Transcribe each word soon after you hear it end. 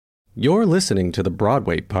You're listening to the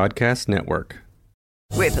Broadway Podcast Network.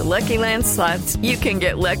 With the Lucky Land Slots, you can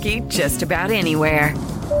get lucky just about anywhere.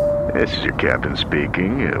 This is your captain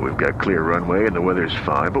speaking. We've got clear runway and the weather's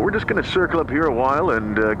fine, but we're just going to circle up here a while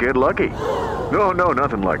and get lucky. No,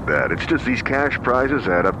 nothing like that. It's just these cash prizes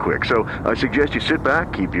add up quick. So I suggest you sit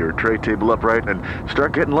back, keep your tray table upright, and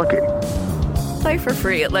start getting lucky. Play for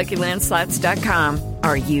free at LuckyLandSlots.com.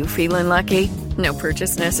 Are you feeling lucky? No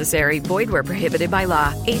purchase necessary. Void where prohibited by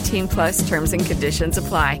law. 18+ terms and conditions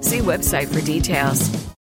apply. See website for details.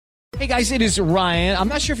 Hey guys, it is Ryan. I'm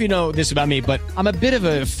not sure if you know this about me, but I'm a bit of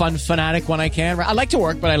a fun fanatic when I can. I like to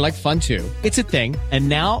work, but I like fun too. It's a thing. And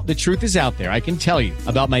now the truth is out there. I can tell you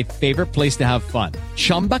about my favorite place to have fun.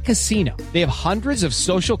 Chumba Casino. They have hundreds of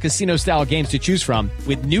social casino style games to choose from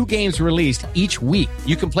with new games released each week.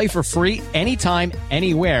 You can play for free anytime,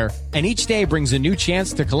 anywhere. And each day brings a new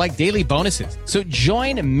chance to collect daily bonuses. So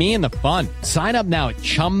join me in the fun. Sign up now at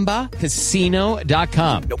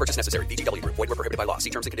ChumbaCasino.com. No purchase necessary. VGW. Void where prohibited by law. See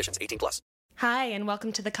terms and conditions. 18+. Hi, and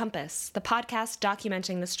welcome to The Compass, the podcast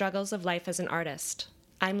documenting the struggles of life as an artist.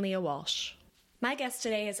 I'm Leah Walsh. My guest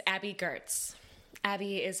today is Abby Gerdts.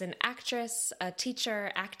 Abby is an actress, a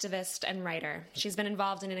teacher, activist, and writer. She's been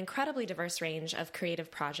involved in an incredibly diverse range of creative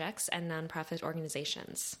projects and nonprofit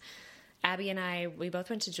organizations. Abby and I, we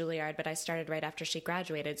both went to Juilliard, but I started right after she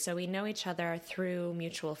graduated, so we know each other through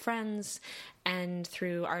mutual friends and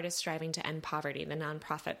through Artists Striving to End Poverty, the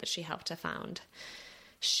nonprofit that she helped to found.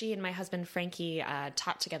 She and my husband Frankie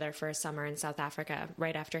taught together for a summer in South Africa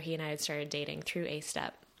right after he and I had started dating through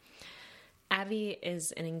A-Step. Abby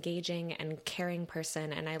is an engaging and caring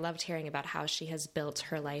person, and I loved hearing about how she has built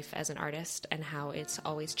her life as an artist and how it's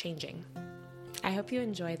always changing. I hope you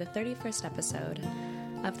enjoy the 31st episode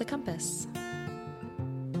of The Compass.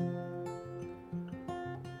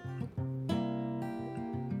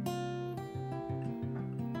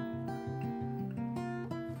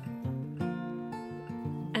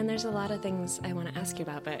 And there's a lot of things I want to ask you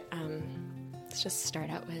about, but let's just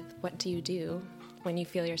start out with, what do you do when you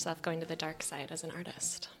feel yourself going to the dark side as an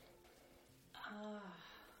artist?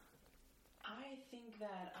 I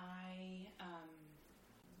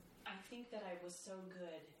think that I was so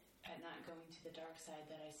good at not going to the dark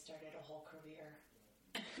side that I started a whole career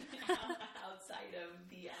outside of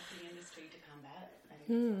the acting industry to combat it. I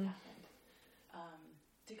think that's what happened.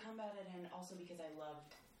 To combat it, and also because I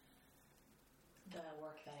loved the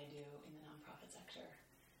work that I do in the nonprofit sector.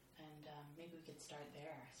 And maybe we could start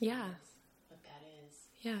there. Yeah. What that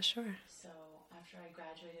is. Yeah, sure. So after I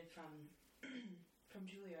graduated from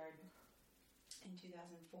Juilliard in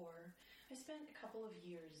 2004, I spent a couple of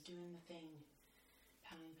years doing the thing,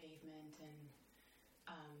 pounding pavement and,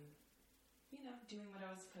 doing what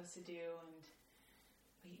I was supposed to do and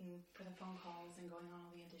waiting for the phone calls and going on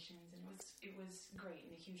all the auditions. And it was great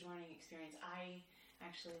and a huge learning experience. I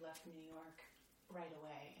actually left New York right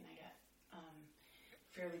away, and I got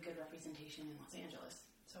fairly good representation in Los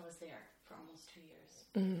Angeles. So I was there for almost 2 years.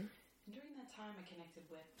 Mm-hmm. And during that time, I connected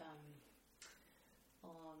with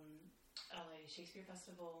LA Shakespeare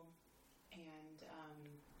Festival and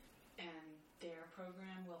their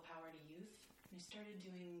program, Willpower to Youth. And I started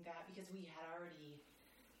doing that because we had already,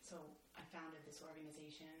 so I founded this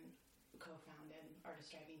organization, co-founded Artists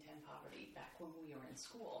Striving to End Poverty back when we were in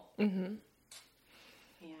school. Mm-hmm.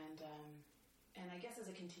 And I guess as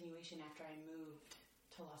a continuation after I moved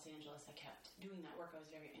to Los Angeles, I kept doing that work. I was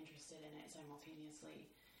very interested in it simultaneously,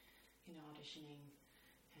 auditioning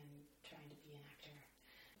and trying to be an actor.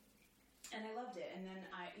 And I loved it. And then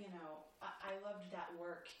I loved that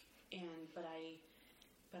work, but I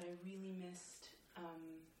really missed,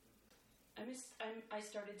 I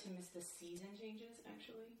started to miss the season changes,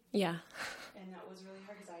 actually. Yeah. And that was really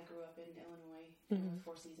hard because I grew up in Illinois, with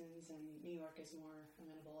 4 seasons, and New York is more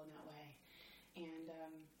amenable in that way. And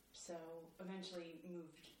so eventually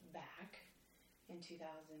moved back in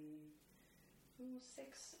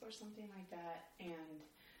 2006 or something like that, and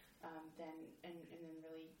then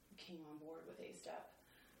really came on board with A-Step.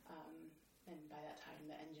 And by that time,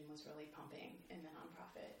 the engine was really pumping in the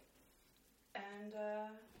nonprofit. And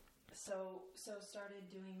so started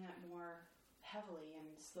doing that more heavily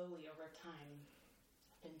and slowly over time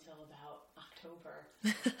up until about October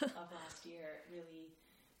of last year. It really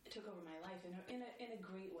took over my life in a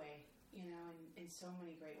great way, in so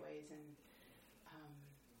many great ways. And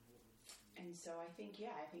so I think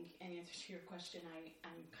in answer to your question,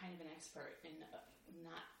 I'm kind of an expert in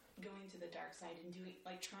not going to the dark side and doing,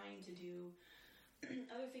 trying to do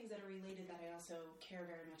other things that are related that I also care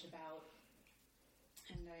very much about.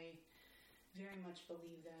 And I very much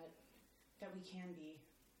believe that we can be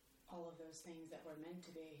all of those things that we're meant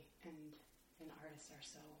to be, and artists are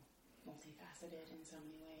so multifaceted in so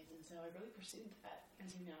many ways. And so I really pursued that,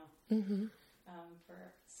 as you know,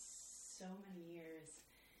 for so many years,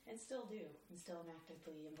 and still do, and still am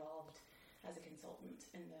actively involved as a consultant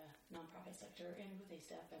in the nonprofit sector and with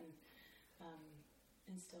ASTEP,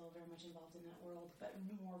 and still very much involved in that world, but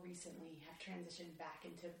more recently have transitioned back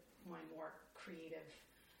into my more creative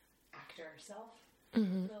actor self for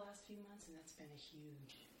the last few months, and that's been a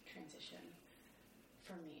huge transition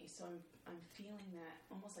for me. So I'm feeling that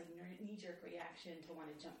almost like knee-jerk reaction to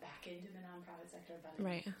want to jump back into the nonprofit sector, but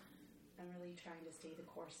I'm really trying to stay the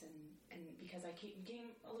course, and because I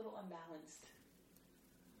became a little unbalanced,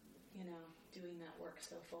 you know, doing that work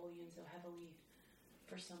so fully and so heavily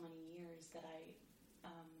for so many years that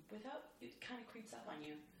it kind of creeps up on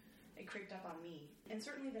you. It creeped up on me. And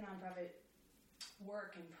certainly the nonprofit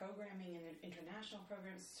work and programming and international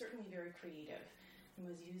programs, certainly very creative, and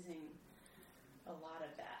was using a lot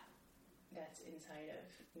of that's inside of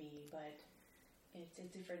me, but it's a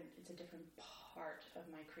different part of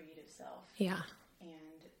my creative self. Yeah.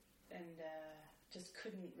 And just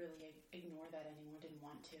couldn't really ignore that anymore, didn't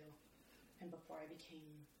want to. And before I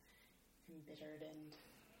became embittered and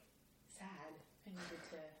sad, I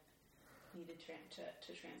needed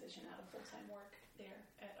to transition out of full-time work there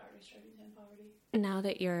at Artists Striving to End Poverty. Now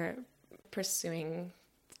that you're pursuing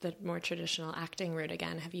the more traditional acting route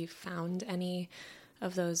again, have you found any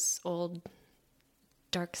of those old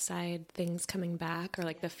dark side things coming back, or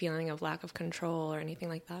like the feeling of lack of control or anything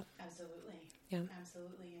like that? Absolutely. Yeah.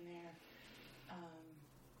 Absolutely. And there,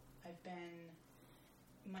 I've been,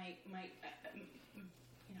 I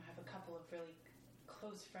have a couple of really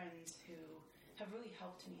close friends who have really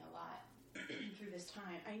helped me a lot through this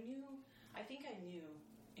time. I think I knew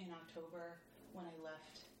in October when I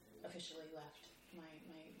officially left my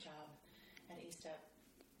job at ASTEP,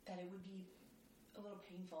 that it would be a little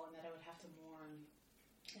painful and that I would have to mourn,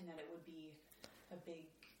 and that it would be a big,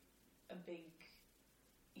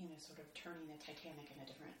 sort of turning the Titanic in a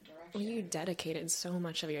different direction. Well, you dedicated so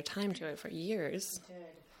much of your time to it for years. I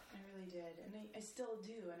did. I really did. And I still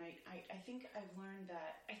do. And I think I've learned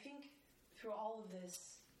that, through all of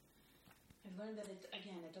this, I've learned that it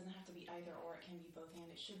doesn't have to be either or, it can be both and.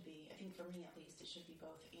 It should be. I think for me at least, it should be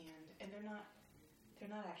both and. And they're not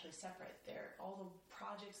actually separate. They're all the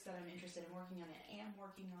projects that I'm interested in working on and am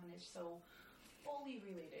working on is so fully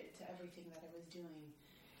related to everything that I was doing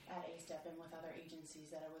at ASTEP and with other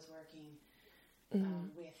agencies that I was working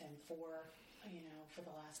with and for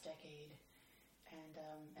the last decade.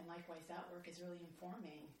 And likewise, that work is really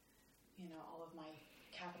informing, all of my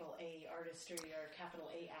capital A artistry or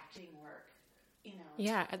capital A acting work,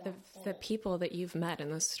 Yeah, the people that you've met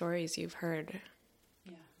and the stories you've heard,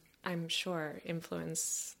 I'm sure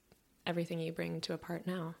influence everything you bring to a part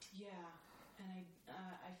now. Yeah, and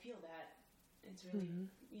I feel that. It's really,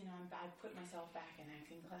 I put myself back in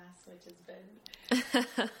acting class, which has been a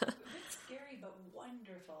bit scary but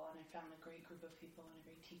wonderful, and I found a great group of people and a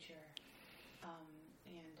great teacher.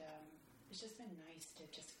 It's just been nice to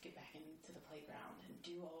just get back into the playground and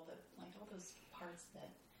do all those parts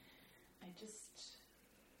that I just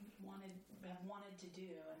have wanted to do,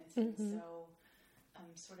 and it's been so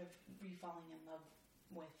sort of re-falling in love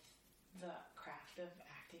with the craft of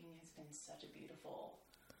acting has been such a beautiful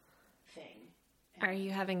thing. Are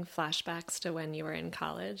you having flashbacks to when you were in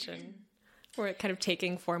college and were kind of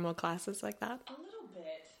taking formal classes like that? A little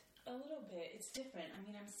bit. It's different. I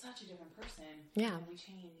mean, I'm such a different person. Yeah. And we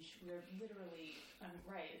change. We're literally,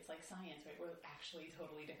 right, it's like science, right? We're actually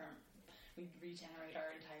totally different. We regenerate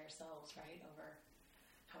our entire selves, right, over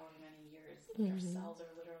however many years. Our cells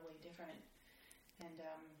are literally different. And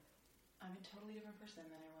I'm a totally different person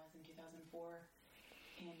than I was in 2004.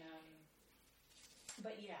 And,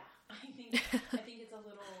 but yeah, I think it's a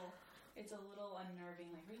little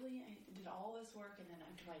unnerving. Like, really, I did all this work, and then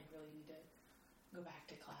do I really need to go back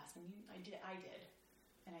to class? And I did,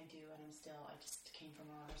 and I do, and I just came from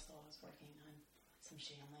a rehearsal. I was working on some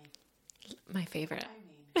Shanley. My favorite. I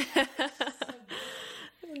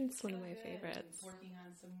mean, it's so good. It's one of my favorites. Working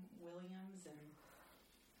on some Williams, and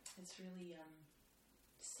it's really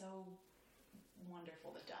so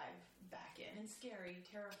wonderful to dive back in, and scary,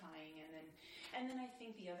 terrifying, and then I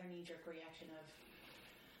think the other knee-jerk reaction of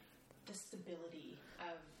the stability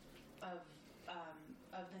of a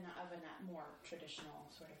more traditional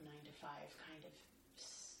sort of 9-to-5 kind of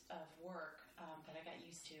work that I got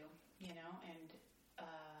used to, and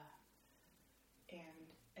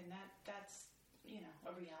that's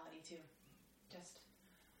a reality too, just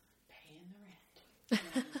paying the rent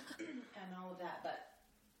and all of that, but.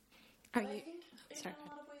 I think in a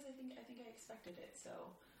lot of ways, I think I expected it,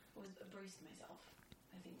 so I braced myself,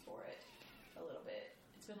 I think, for it a little bit,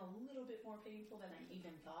 It's been a little bit more painful than I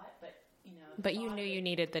even thought, but, you know. But you knew you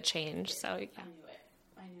needed the change, so. Yeah.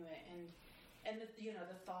 I knew it. And the, you know,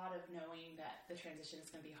 the thought of knowing that the transition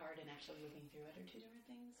is going to be hard and actually moving through it are two different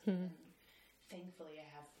things. And thankfully I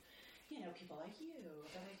have, you know, people like you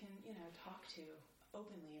that I can, you know, talk to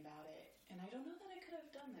openly about it. And I don't know that I could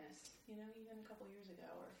have done this, you know, even a couple years ago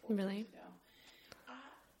or 4 Really? years ago.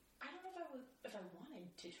 I don't know if I wanted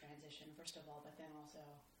to transition, first of all, but then also,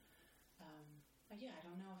 yeah, I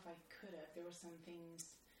don't know if I could have. There were some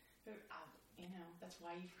things, you know, that's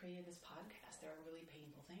why you've created this podcast. There are really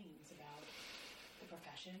painful things about the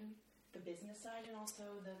profession, the business side, and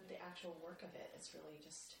also the actual work of it. It's really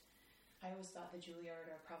just, I always thought the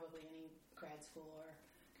Juilliard or probably any grad school or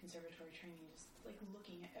conservatory training, just like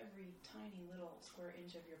looking at every tiny little square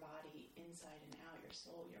inch of your body, inside and out, your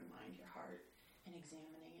soul, your mind, your heart, and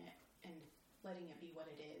examining it and letting it be what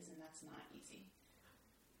it is, and that's not easy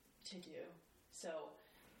to do. So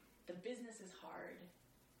the business is hard.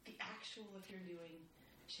 The actual, if you're doing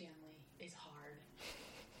Shanley, is hard.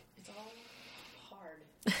 It's all hard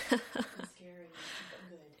and scary, but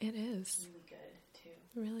good. It is. Really good, too.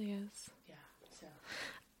 It really is. Yeah, so.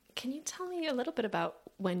 Can you tell me a little bit about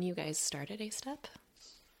when you guys started A-Step?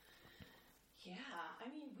 Yeah, I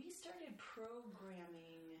mean, we started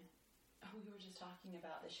programming. We were just talking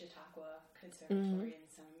about the Chautauqua Conservatory and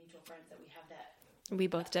some mutual friends that we have that. We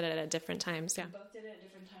both did it at different times, yeah. We both did it at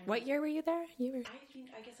different times. What year were you there?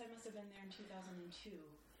 I guess I must have been there in 2002.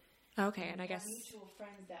 Okay, and I guess. Mutual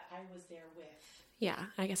friends that I was there with. Yeah,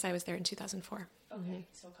 I guess I was there in 2004. Okay,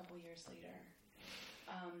 so a couple years later.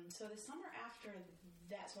 So the summer after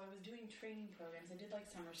that, so I was doing training programs. I did like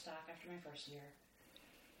summer stock after my first year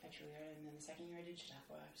at Juilliard, and then the second year I did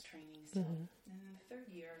Chautauqua. I was training still. And then the third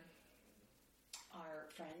year, our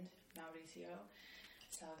friend Mauricio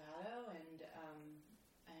Salgado and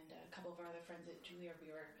a couple of our other friends at Juilliard,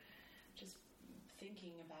 we were just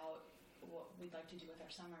thinking about what we'd like to do with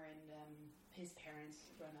our summer, and his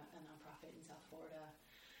parents run a nonprofit in South Florida,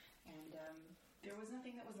 and there was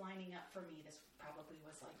nothing that was lining up for me. This probably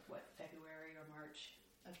was like, February or March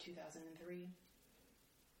of 2003,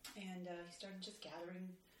 and he started just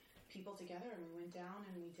gathering people together, and we went down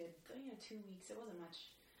and we did 2 weeks. It wasn't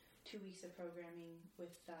much. 2 weeks of programming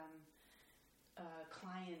with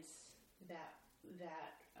clients that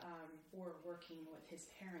were working with his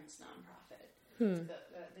parents' nonprofit.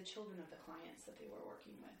 The children of the clients that they were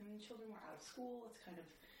working with, and the children were out of school.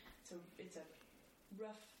 It's a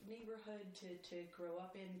rough neighborhood to grow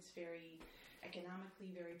up in. It's very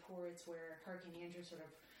economically very poor. It's where Hurricane Andrew sort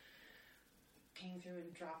of came through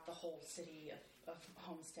and dropped the whole city of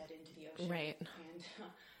Homestead into the ocean. Right. And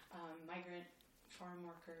migrant farm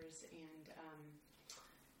workers and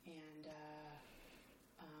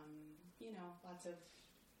lots of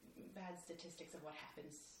bad statistics of what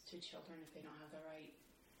happens to children if they don't have the right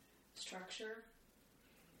structure.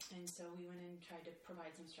 And so we went and tried to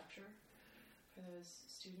provide some structure for those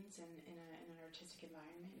students in an artistic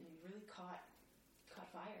environment, and it really caught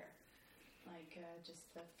fire. Like just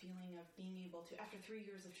the feeling of being able to, after 3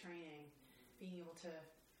 years of training, being able to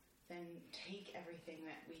then take everything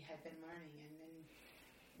that we had been learning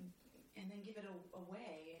and then give it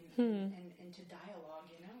away and to dialogue,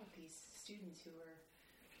 with these students who were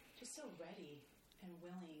just so ready and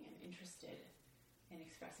willing and interested in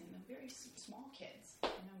expressing them. Very small kids,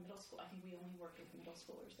 middle school. I think we only worked with middle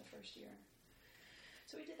schoolers the first year.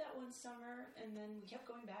 So we did that one summer, and then we kept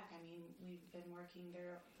going back. I mean, we've been working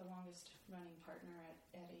there, the longest running partner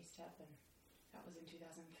at A-Step, and that was in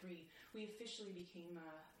 2003. We officially became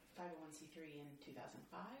a 501c3 in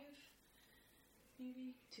 2005,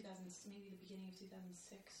 maybe the beginning of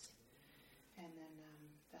 2006. And then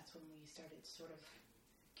that's when we started sort of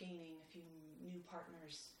gaining a few new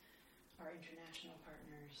partners, our international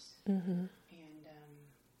partners, and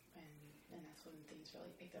that's when things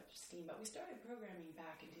really picked up steam. But we started programming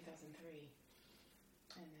back in 2003,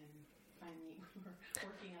 and then finally we were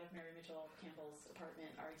working out of Mary Mitchell Campbell's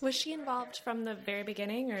apartment. Was she involved from the very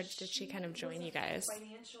beginning, or did she kind of join you guys?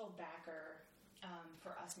 Financial backer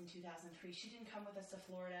for us in 2003. She didn't come with us to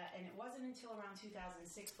Florida, and it wasn't until around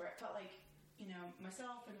 2006 where it felt like,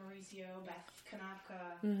 myself and Mauricio, Beth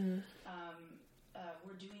Kanapka,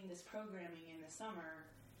 were doing this programming in the summer,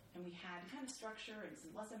 and we had kind of structure and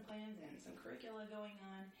some lesson plans and some curricula going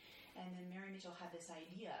on, and then Mary Mitchell had this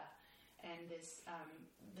idea and this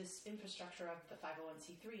infrastructure of the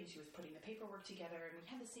 501c3, and she was putting the paperwork together, and we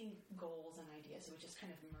had the same goals and ideas, so it just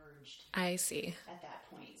kind of merged. I see. At that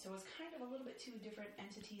point. So it was kind of a little bit two different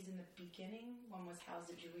entities in the beginning. One was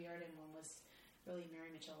housed at Juilliard, and one was really Mary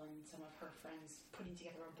Mitchell and some of her friends putting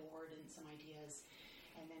together a board and some ideas.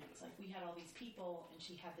 And then it was like we had all these people, and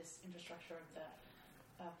she had this infrastructure of the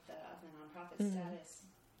nonprofit status,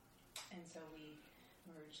 and so we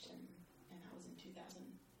merged, and that was in 2005.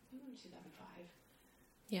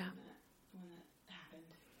 Yeah. When that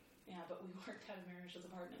happened. Yeah, but we worked out of Mary Rachel's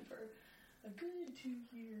apartment for a good 2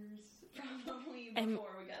 years, probably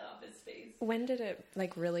before we got office space. When did it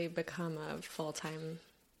really become a full-time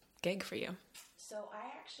gig for you? So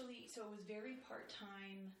it was very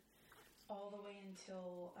part-time all the way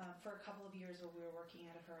until, for a couple of years where we were working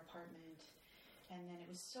out of her apartment. And then it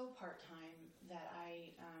was so part-time that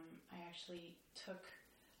I actually took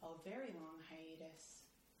a very long hiatus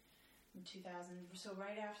in 2000. So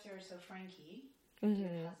right after, Frankie,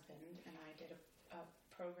 your husband, and I did a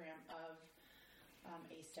program of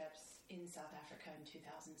A-Steps in South Africa in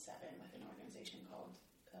 2007 with an organization called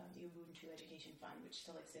the Ubuntu Education Fund, which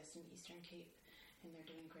still exists in the Eastern Cape, and they're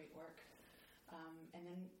doing great work. And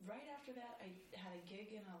then right after that, I had a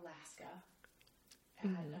gig in Alaska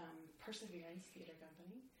at Perseverance Theater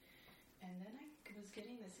Company. And then I was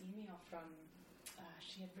getting this email from,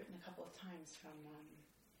 she had written a couple of times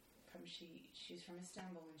she's from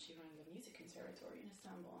Istanbul, and she runs a music conservatory in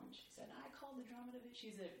Istanbul, and she said, I called the drama division.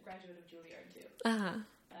 She's a graduate of Juilliard too.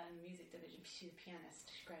 Music division. She's a pianist.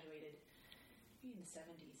 She graduated maybe in the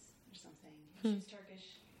 70s or something. She's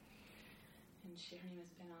Turkish, and her name is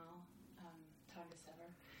Benal Tagessever.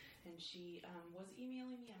 And she was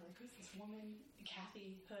emailing me. I was like, who's this woman?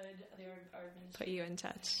 Kathy Hood, our administrator. Put you in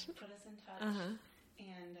touch. Put us in touch.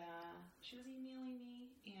 And she was emailing me,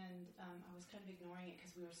 and I was kind of ignoring it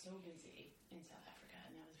because we were so busy in South Africa,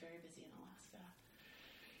 and I was very busy in Alaska.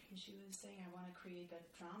 And she was saying, I want to create a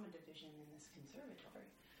drama division in this conservatory.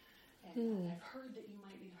 And I've heard that you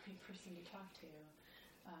might be the right person to talk to.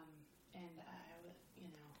 And I,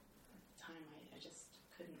 at the time, I just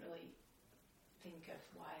couldn't really think of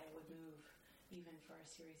why I would move even for a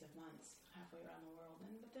series of months halfway around the world.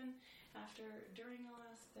 But then during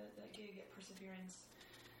that gig at Perseverance,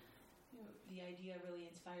 the idea really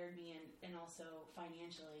inspired me, and also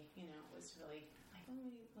financially, it was really like,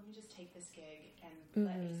 let me just take this gig and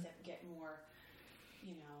let me get more,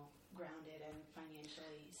 grounded and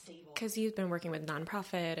financially stable. Because you've been working with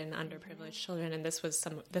nonprofit and underprivileged children, and this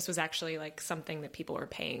was actually like something that people were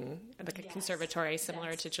paying, like a conservatory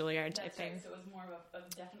similar to Juilliard type thing. Right. So it was more of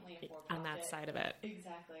definitely a for-profit. On that side of it.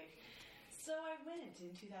 Exactly. So I went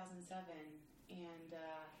in 2007,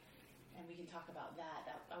 and we can talk about that.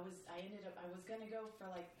 I was going to go for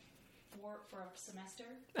for a semester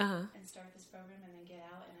and start this program and then get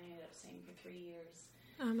out, and I ended up staying for 3 years.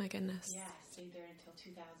 Oh my goodness. Yeah, I stayed there until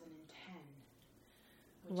 2010.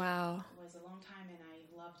 Which was a long time, and I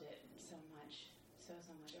loved it so much. So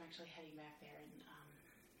much. I'm actually heading back there in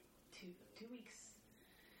 2 weeks.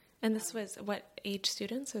 And this was what age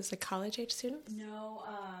students? Was it college age students? No,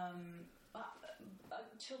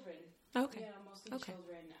 children. Okay. Yeah, mostly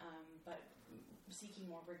children, but seeking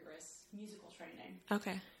more rigorous musical training.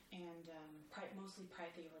 Okay. And mostly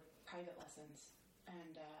they were private lessons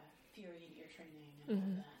and theory and ear training and all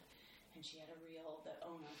of that. And she had the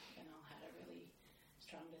owner, and all had a really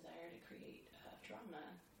strong desire to create a drama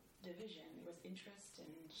division. There was interest,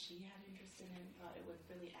 and she had interest in it, thought it would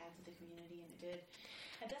really add to the community, and it did.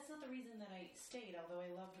 And that's not the reason that I stayed, although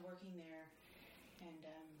I loved working there and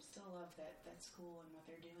still love that school and what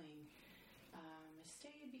they're doing. I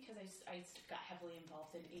stayed because I got heavily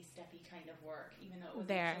involved in A-Steppy kind of work, even though it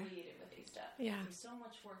wasn't affiliated with A-Step. Yeah. There's so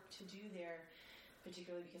much work to do there,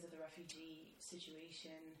 particularly because of the refugee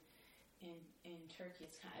situation in Turkey.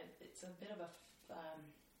 It's a bit of a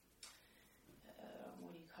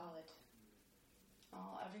what do you call it?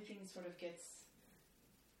 Everything sort of gets,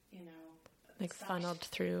 funneled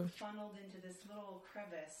into this little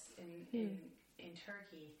crevice in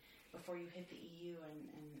Turkey before you hit the EU and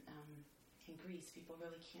Greece. People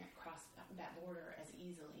really can't cross that border as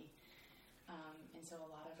easily, and so a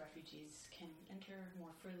lot of refugees can enter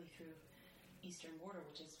more freely through eastern border,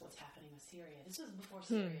 which is what's happening with Syria. This was before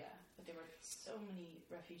Syria, but there were so many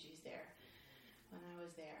refugees there when I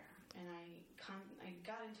was there, and I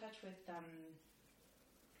got in touch with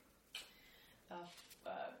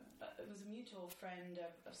it was a mutual friend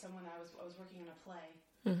of someone I was working on a play.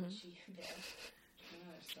 She did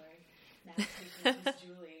another story. Now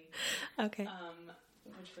Julie. Okay.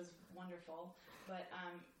 Which was wonderful, but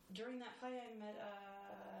during that play, I met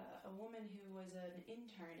a woman who was an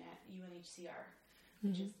intern at UNHCR,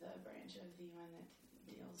 which is the branch of the UN that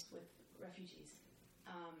deals with refugees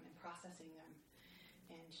and processing them.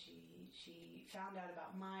 And she found out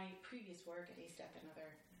about my previous work at A-Step and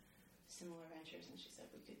other similar ventures, and she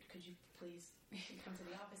said, "Could you please come to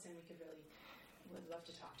the office, and we could really would love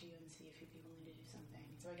to talk to you and see if you'd be willing to do something.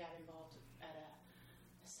 So I got involved at a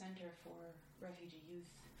center for refugee youth,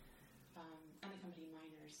 unaccompanied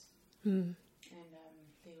minors. And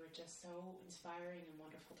they were just so inspiring and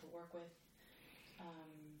wonderful to work with.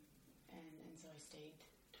 And so I stayed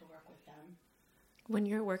to work with them. When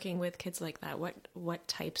you're working with kids like that, what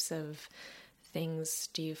types of things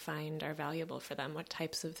do you find are valuable for them? What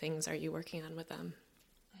types of things are you working on with them?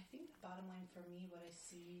 I think the bottom line for me, what I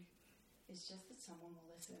see, is just that someone will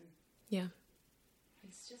listen. Yeah.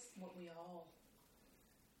 It's just what we all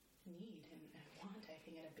need and want, I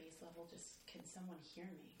think, at a base level. Just, can someone hear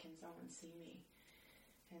me? Can someone see me?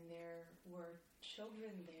 And there were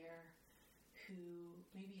children there who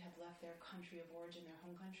maybe had left their country of origin, their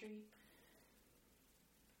home country,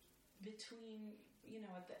 between,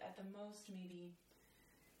 at the most maybe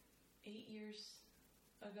 8 years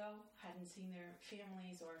ago, hadn't seen their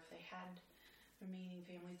families, or if they had remaining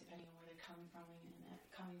families, depending on where they're coming from and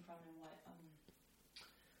what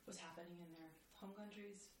was happening in their home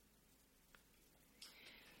countries,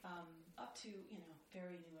 up to,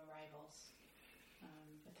 very new arrivals.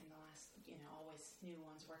 But then the last, always new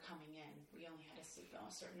ones were coming in. We only had a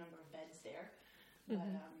certain number of beds there, but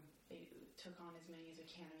they took on as many as we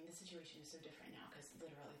can. I mean, the situation is so different now because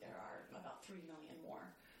literally there are about 3 million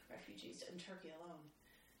more refugees in Turkey alone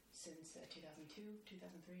since 2002,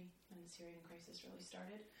 2003, when the Syrian crisis really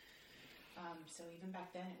started. So even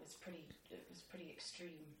back then, it was pretty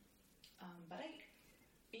extreme. But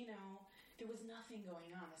there was nothing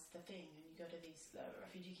going on. That's the thing. And you go to these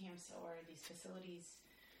refugee camps or these facilities,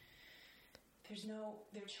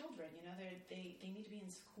 they're children, they need to be in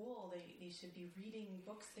school. They should be reading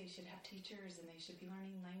books. They should have teachers, and they should be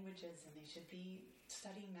learning languages, and they should be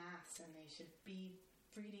studying maths, and they should be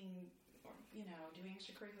reading or, doing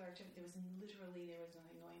extracurricular activities. There was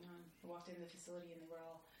nothing going on. I walked into the facility and they were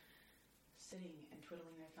all sitting and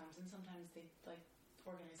twiddling their thumbs, and sometimes they'd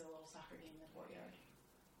organize a little soccer game in the courtyard.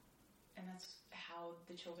 And that's how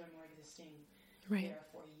the children were existing there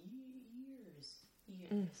for years.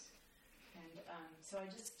 And so I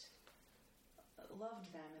just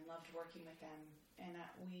loved them and loved working with them. And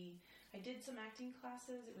I did some acting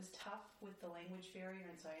classes. It was tough with the language barrier,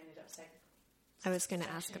 and so I ended up I was going to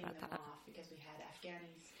ask about that. Off because we had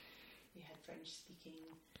Afghanis, we had French-speaking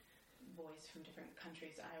boys from different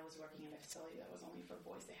countries. I was working in a facility that was only for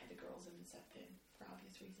boys. They had the girls in for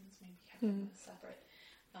obvious reasons. Maybe kept them separate.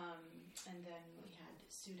 And then we had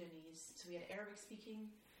Sudanese. So we had Arabic-speaking,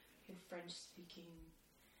 we had French-speaking,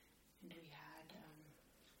 and we had,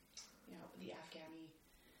 the Afghani,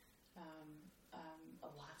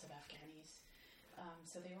 lots of Afghanis.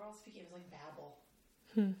 So they were all speaking. It was like Babel.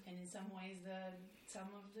 And in some ways,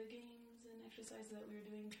 some of the games and exercises that we were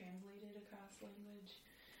doing translated across language.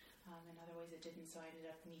 In other ways, it didn't. So I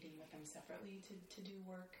ended up meeting with them separately to do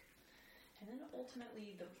work. And then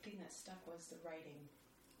ultimately, the thing that stuck was the writing.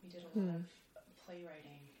 We did a lot of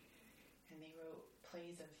playwriting, and they wrote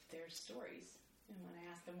plays of their stories. And when I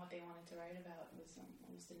asked them what they wanted to write about, it was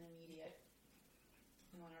almost an immediate,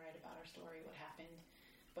 we want to write about our story, what happened,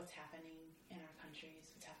 what's happening in our countries,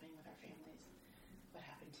 what's happening with our families, what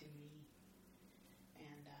happened to me.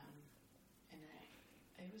 And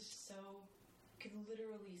I was could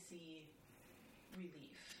literally see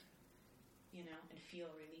relief, and feel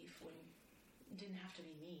relief when it didn't have to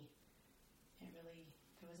be me.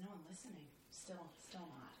 There was no one listening. Still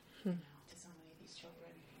not, to so many of these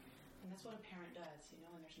children. And that's what a parent does,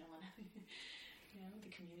 when there's no one.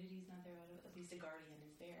 The community's not there, but at least a guardian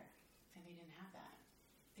is there. And they didn't have that.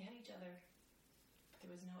 They had each other, but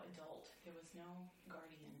there was no adult. There was no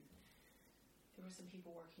guardian. There were some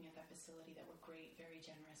people working at that facility that were great, very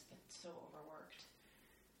generous, but so overworked.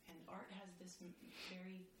 And art has this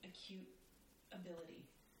very acute ability.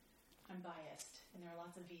 I'm biased, and there are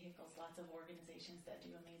lots of vehicles, lots of organizations that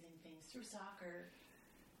do amazing things through soccer,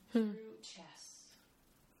 through chess,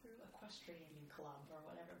 through equestrian club or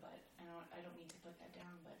whatever. But I don't mean to put that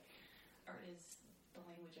down. But art is the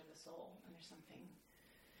language of the soul, and there's something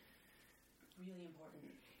really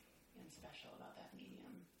important and special about that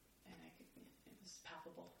medium. And it was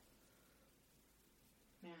palpable.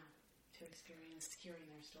 Yeah, to experience hearing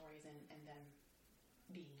their stories and them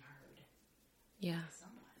being heard. Yeah. By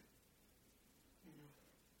someone.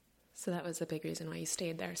 So that was a big reason why you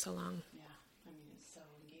stayed there so long. Yeah, I mean, it's so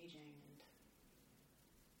engaging, and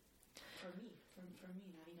for me,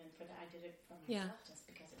 not even for that, I did it for myself just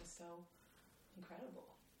because it was so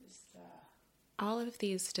incredible. All of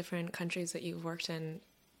these different countries that you've worked in,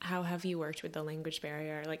 how have you worked with the language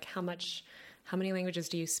barrier? Like, how many languages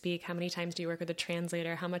do you speak? How many times do you work with a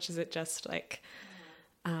translator? How much is it just body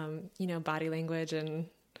language and...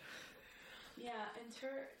 Yeah,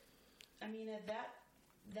 and at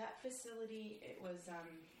that facility, it was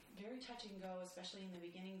very touch and go, especially in the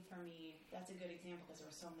beginning for me. That's a good example because there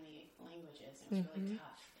were so many languages. It was really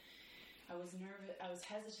tough. I was nervous. I was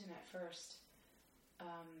hesitant at first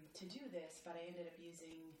to do this, but I ended up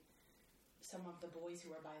using some of the boys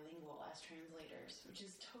who are bilingual as translators, which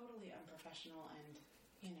is totally unprofessional, and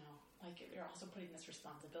you're also putting this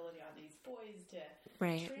responsibility on these boys to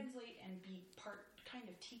translate and be part kind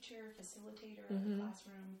of teacher, facilitator of the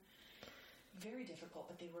classroom. Very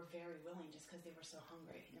difficult, but they were very willing just because they were so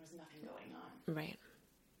hungry and there was nothing going on. Right.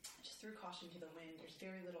 Just threw caution to the wind. There's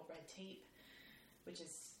very little red tape, which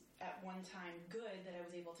is at one time good that I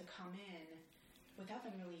was able to come in without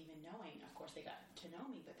them really even knowing. Of course, they got to know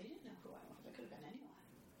me, but they didn't know who I was. I could have been anyone.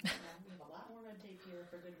 We have a lot more red tape here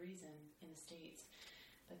for good reason in the States.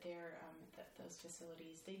 But those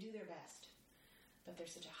facilities, they do their best. But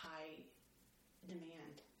there's such a high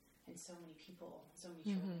demand, and so many people, so many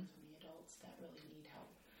children, so many adults that really need help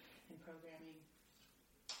in programming.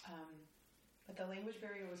 But the language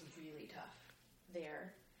barrier was really tough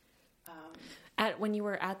there. When you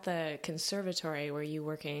were at the conservatory, were you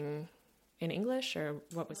working in English, or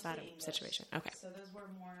what was that situation? Okay. So those were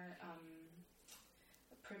more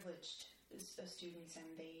privileged students, and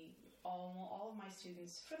all of my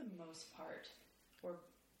students, for the most part, were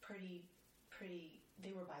pretty.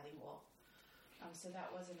 They were bilingual, so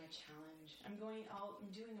that wasn't a challenge. I'm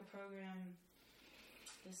doing a program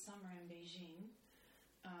this summer in Beijing,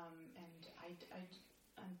 and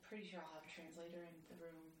I'm pretty sure I'll have a translator in the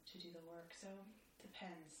room to do the work. So it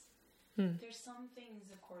depends. There's some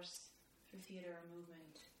things, of course, through theater or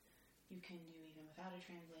movement, you can do even without a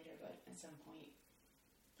translator, but at some point,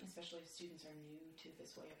 especially if students are new to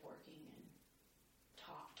this way of working and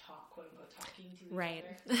quote unquote talking to each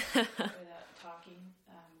other without talking,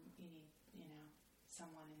 you need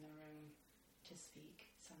someone in the room to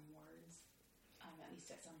speak some words, at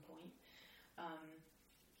least at some point.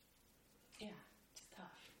 It's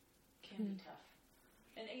tough. Can be tough.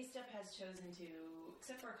 And A-Step has chosen to,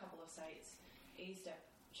 except for a couple of sites, A-Step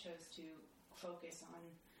chose to focus on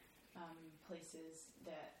places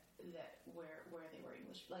where they were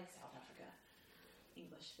English, like South Africa,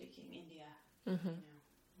 English speaking, India.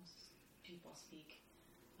 Most people speak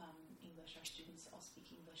English. Our students all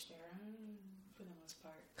speak English there, for the most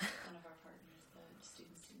part. One of our partners, the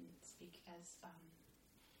students didn't speak as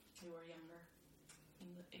they were younger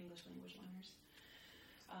English language learners.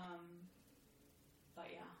 But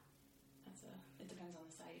yeah, it depends on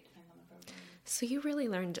the site, depends on the program. So you really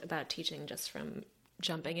learned about teaching just from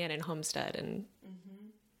jumping in Homestead and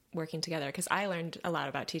working together, because I learned a lot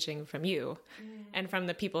about teaching from you and from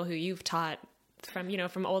the people who you've taught,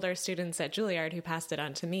 from older students at Juilliard who passed it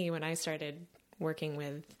on to me when I started working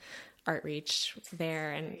with Artreach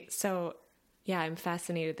there. And so, yeah, I'm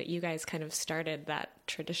fascinated that you guys kind of started that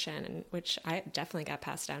tradition, and which I definitely got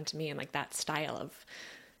passed down to me, and like that style of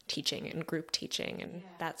teaching and group teaching and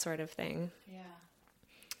that sort of thing. Yeah.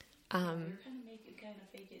 You kind of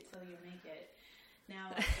fake it till you make it.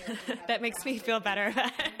 Now that makes me feel better. And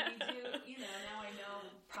we do, now I know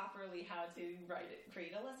properly how to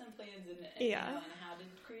create a lesson plans and how to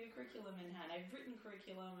create a curriculum, and I've written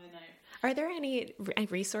curriculum, and Are there any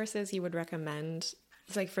resources you would recommend,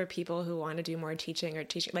 like for people who want to do more teaching or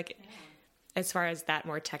teaching, like as far as that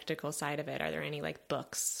more technical side of it? Are there any like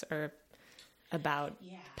books or about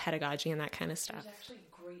pedagogy and that kind of stuff? There's actually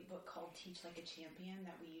a great book called Teach Like a Champion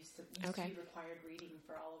that we used to be required reading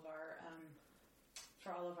for all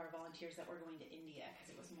of our volunteers that were going to India,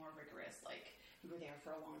 because it was more rigorous. Like, you were there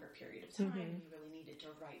for a longer period of time, and you really needed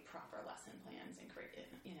to write proper lesson plans and create,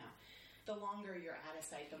 the longer you're at a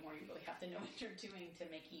site, the more you really have to know what you're doing to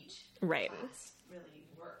make each class really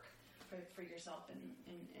work for yourself and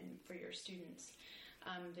for your students.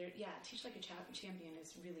 Teach Like a Champion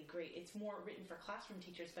is really great. It's more written for classroom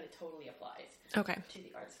teachers, but it totally applies to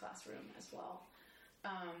the arts classroom as well.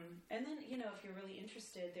 And then, if you're really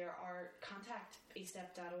interested, there are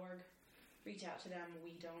contact.astep.org. Reach out to them.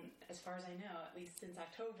 We don't, as far as I know, at least since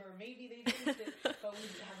October, maybe they changed it, but we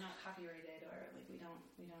have not copyrighted, or we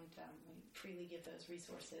freely give those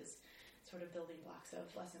resources, sort of building blocks of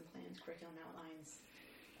lesson plans, curriculum outlines,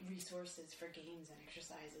 resources for games and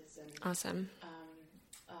exercises, and awesome.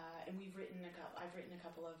 And I've written a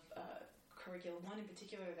couple of curriculum. One in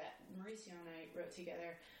particular that Mauricio and I wrote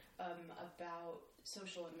together about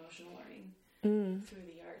social and emotional learning through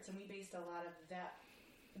the arts, and we based a lot of that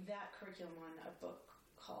curriculum on a book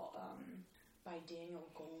called by Daniel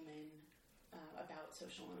Goleman about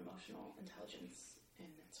social and emotional intelligence, and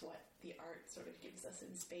that's what the art sort of gives us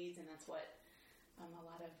in spades, and that's what a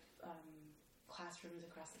lot of classrooms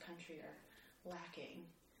across the country are lacking.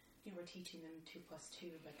 We're teaching them 2 +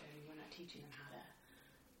 2, but then we're not teaching them how to,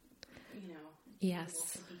 Yes. be able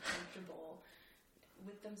to be comfortable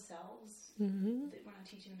with themselves. Mm-hmm. We're not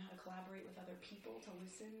teaching them how to collaborate with other people, to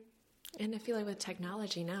listen. And I feel like with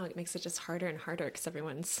technology now, it makes it just harder and harder because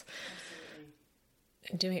everyone's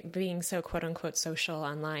being so quote unquote social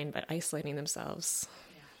online, but isolating themselves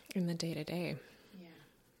in the day to day.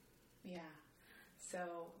 Yeah.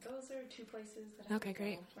 So those are 2 places that I would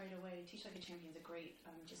go right away. Teach Like a Champion is a great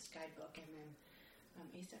just guidebook, and then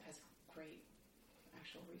ASTEP has great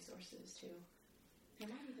actual resources too. They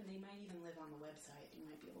might even live on the website. You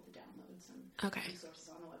might be able to download some resources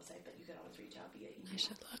on the website, but you could always reach out via email. I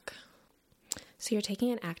should look. So you're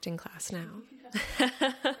taking an acting class now. Great.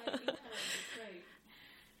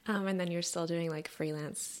 And then you're still doing like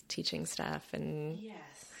freelance teaching stuff. And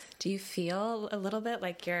Yes. do you feel a little bit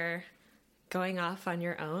like you're going off on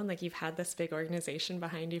your own? Like you've had this big organization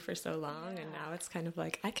behind you for so long, and now it's kind of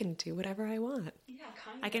like, I can do whatever I want. Yeah,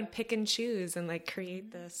 kind of. I can pick and choose and like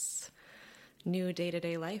create this new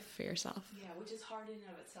day-to-day life for yourself. Yeah, which is hard in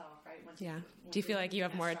and of itself, right? Do you feel like you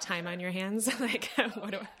have more time on your hands? Like,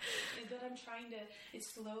 what do I... But I'm trying to, it's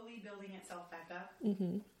slowly building itself back up.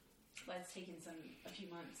 Mm-hmm. But it's taken a few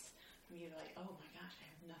months for me to like, oh my gosh, I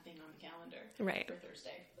have nothing on the calendar for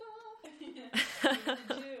Thursday. What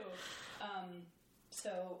to do?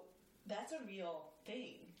 So that's a real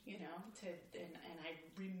thing, and I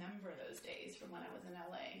remember those days from when I was in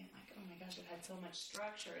LA. Like, oh my gosh, I've had so much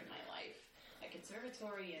structure in my life at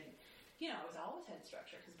conservatory, and I was always had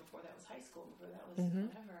structure because before that was high school, before that was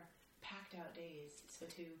whatever, packed out days. So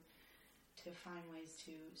to find ways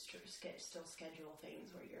to still schedule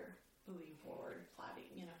things where you're moving forward,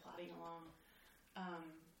 plodding along,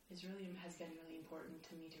 has been really important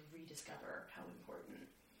to me to rediscover how important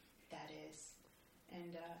that is.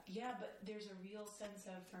 And but there's a real sense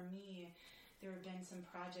of, for me, there have been some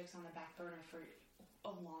projects on the back burner for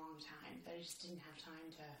a long time that I just didn't have time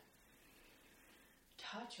to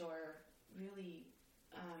touch, or really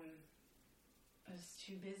I was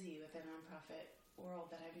too busy with the nonprofit world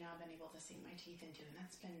that I've now been able to sink my teeth into, and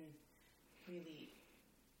that's been really,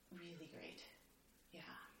 really great.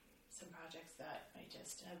 Yeah, some projects that I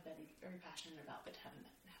just have been very passionate about, but haven't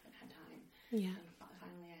had time. Yeah, and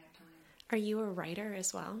finally I have time. Are you a writer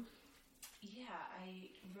as well? Yeah,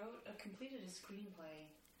 I completed a screenplay.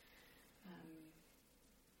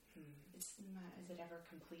 Is it ever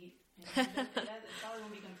complete? It probably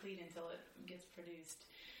won't be complete until it gets produced.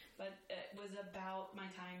 But it was about my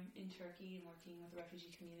time in Turkey and working with the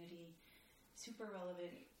refugee community. Super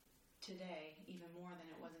relevant today, even more than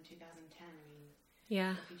it was in 2010. I mean,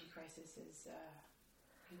 the refugee crisis is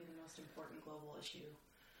maybe the most important global issue.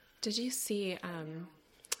 Did you see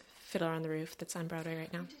Fiddler on the Roof that's on Broadway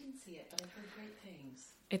right now? I didn't see it, but I've heard great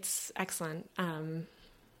things. It's excellent.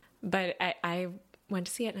 But I went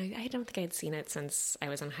to see it, and I don't think I'd seen it since I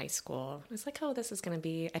was in high school. I was like, oh, this is going to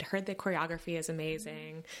be... I'd heard the choreography is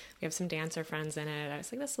amazing. We have some dancer friends in it. I was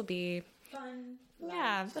like, this will be... fun.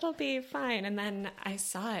 Yeah, it'll be fine. And then I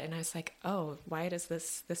saw it, and I was like, oh, why does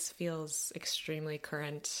this feels extremely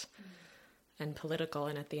current and political.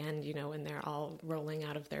 And at the end, when they're all rolling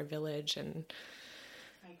out of their village and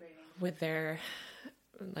migrating with their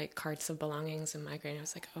like carts of belongings and migrating, I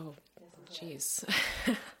was like, oh, geez.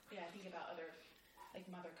 Yeah, I think about other, like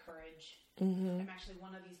Mother Courage. Mm-hmm. I'm actually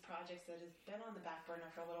one of these projects that has been on the back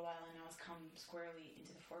burner for a little while, and now has come squarely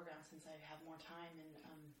into the foreground since I have more time and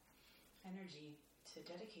energy to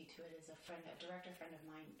dedicate to it. Is a director friend of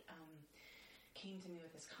mine came to me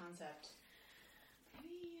with this concept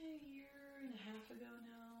maybe a year and a half ago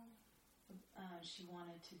now. She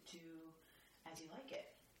wanted to do As You Like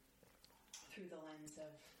It through the lens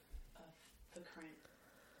of the current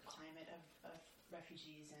climate of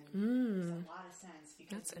refugees, and makes a lot of sense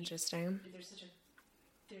because that's interesting. There's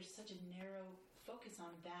such a narrow focus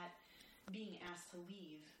on that, being asked to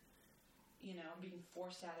leave, being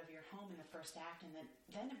forced out of your home in the first act, and then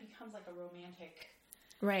it becomes like a romantic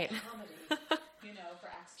comedy, for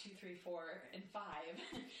acts 2, 3, 4, and 5,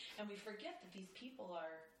 and we forget that these people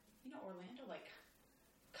are, Orlando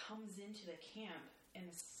comes into the camp in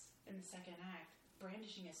the second act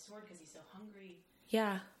brandishing his sword because he's so hungry.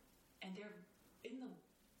 Yeah. And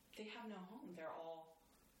they have no home. They're all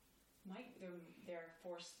they're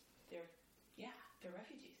forced. They're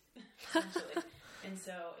refugees essentially. And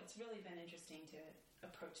so it's really been interesting to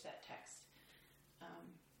approach that text,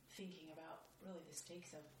 thinking about really the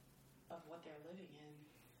stakes of what they're living in.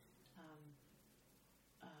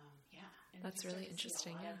 And that's really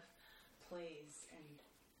interesting. A lot of plays and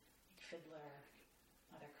Fiddler,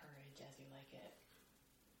 Mother Courage, As You Like It.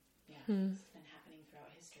 Yeah, it's been happening throughout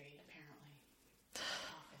history, apparently.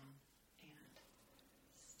 often, and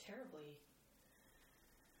it's terribly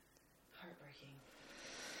heartbreaking.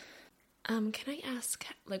 Can I ask,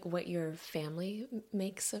 like, what your family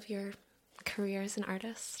makes of your career as an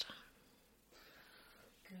artist?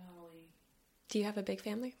 Golly. Do you have a big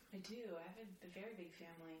family? I do. I have a very big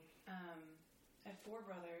family. I have 4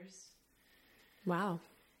 brothers. Wow.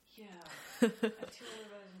 Yeah. I have 2 older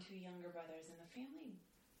brothers and 2 younger brothers. And the family...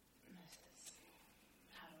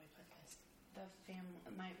 How do I put this?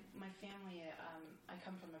 My family, I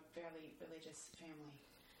come from a fairly religious family.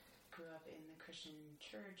 Grew up in the Christian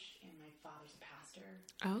church, and my father's a pastor.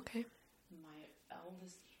 Oh, okay. My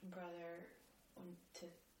eldest brother went to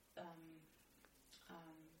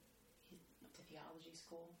he went to theology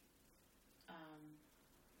school,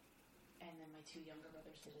 and then my 2 younger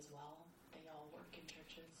brothers did as well. They all work in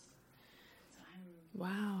churches, so I'm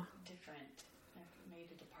different. I've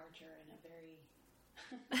made a departure in a very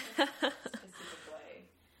specific way,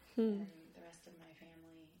 and the rest of my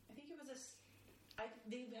family. I think it was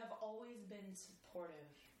they have always been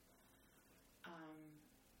supportive.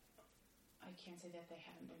 I can't say that they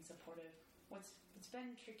haven't been supportive. What's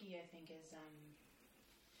been tricky, I think, is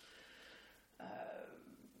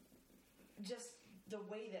just the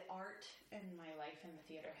way that art and my life in the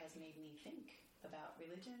theater has made me think about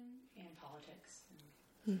religion and politics. And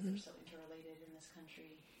since they're so interrelated in this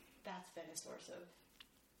country, that's been a source of...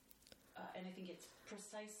 and I think it's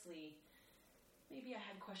precisely... Maybe I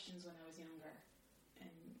had questions when I was younger,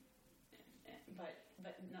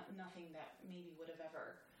 but nothing that maybe would have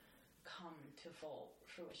ever come to full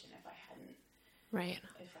fruition if I hadn't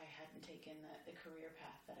taken the career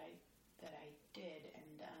path that I did,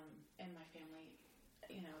 and my family,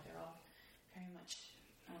 they're all very much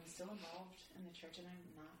still involved in the church, and I'm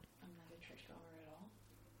not a churchgoer at all.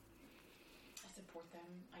 I support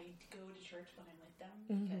them. I go to church when I'm with them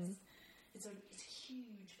because it's a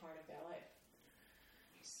huge part of their life.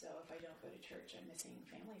 So if I don't go to church, I'm missing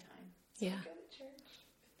family time. So I go to church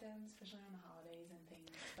with them, especially on the holidays and things.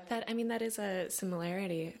 But That is a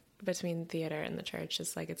similarity between theater and the church.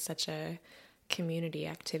 It's like it's such a community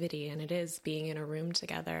activity, and it is being in a room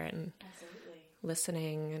together and absolutely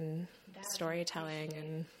listening and storytelling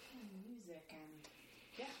and music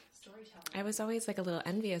and storytelling. I was always like a little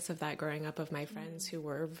envious of that growing up, of my friends who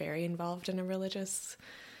were very involved in a religious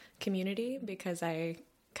community, because I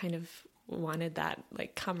kind of wanted that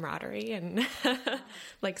like camaraderie and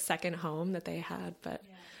like second home that they had, but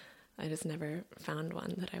I just never found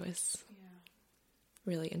one that I was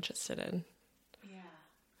really interested in.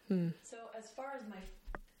 So as far as I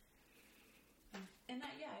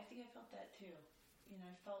think I felt that too.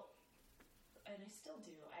 I felt, and I still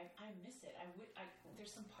do. I miss it.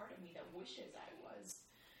 There's some part of me that wishes I was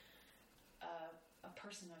a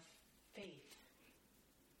person of faith,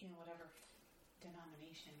 whatever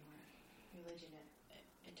denomination or religion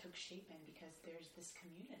it took shape in, because there's this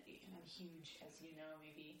community, and I'm huge, as you know,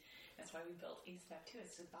 maybe that's why we built A-Step too.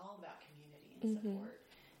 It's all about community and support,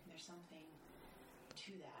 and there's something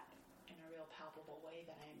to that in a real palpable way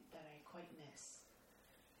that I quite miss,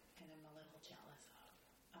 and I'm a little jealous of.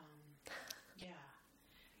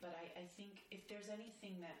 But I think if there's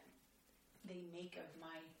anything that they make of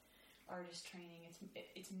my artist training,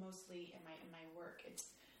 it's mostly in my work.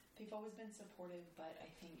 They've always been supportive, but I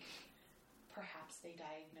think perhaps they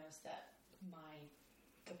diagnosed that my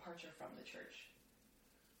departure from the church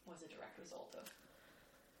was a direct result of,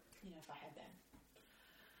 if I had been,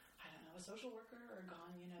 I don't know, a social worker or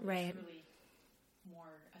gone, truly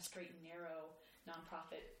more a straight and narrow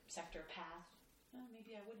nonprofit sector path,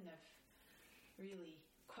 maybe I wouldn't have really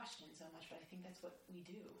questioned so much, but I think that's what we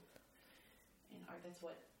do in art. That's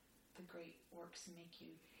what the great works make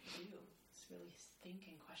you do. It's really think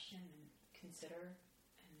and question and consider,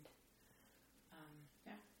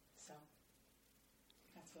 and so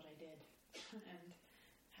that's what I did, and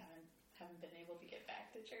haven't been able to get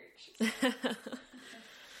back to church.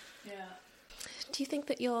 Do you think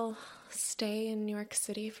that you'll stay in New York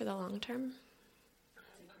City for the long term?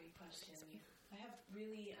 That's a great question. I have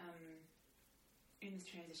really, in this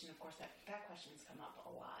transition, of course, that question's come up a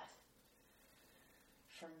lot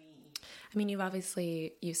for me. I mean,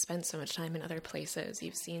 you've spent so much time in other places.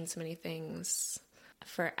 You've seen so many things.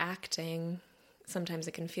 For acting, sometimes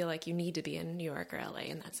it can feel like you need to be in New York or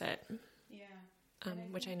LA, and that's it. Yeah.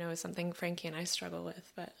 Which I know is something Frankie and I struggle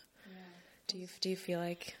with, but do you feel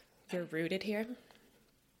like you're rooted here?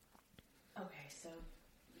 Okay, so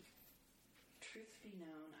truth be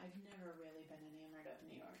known, I've never really been enamored of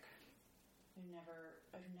New York.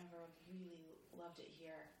 I've never really loved it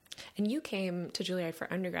here. And you came to Juilliard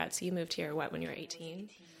for undergrad, so you moved here, when you were 18?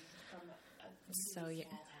 From a really small town.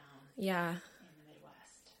 Yeah. In the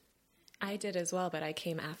I did as well, but I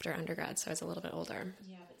came after undergrad, so I was a little bit older.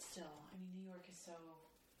 Yeah, but still, I mean, New York is so,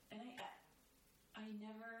 and I've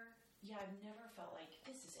never felt like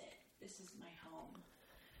this is it. This is my home.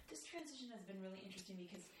 This transition has been really interesting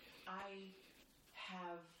because I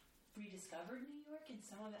have rediscovered New York, and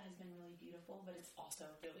some of it has been really beautiful, but it's also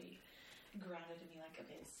really grounded to me like,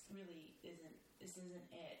 okay, this isn't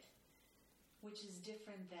it, which is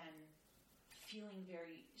different than feeling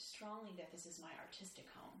very strongly that this is my artistic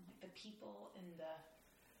home. Like the people and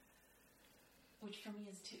which for me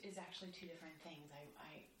is actually two different things. I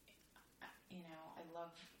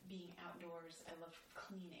love being outdoors. I love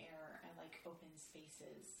clean air. I like open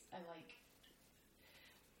spaces. I like,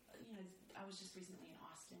 I was just recently in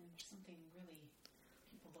Austin. There's something really,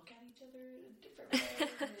 people look at each other in a different way.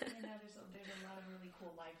 There's a lot of really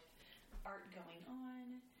cool live art going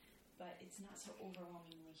on, but it's not so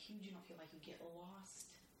overwhelmingly huge. You don't feel like you get lost.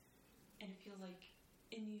 And it feels like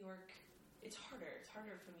in New York, it's harder. It's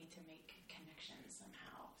harder for me to make connections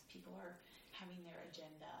somehow. People are having their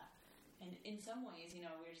agenda. And in some ways, we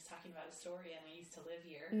were just talking about Astoria, and I used to live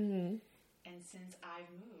here. Mm-hmm. And since I've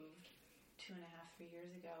moved 2.5, 3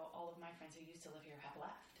 years ago, all of my friends who used to live here have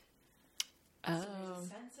left. Oh. So there's a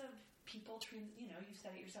sense of people, you've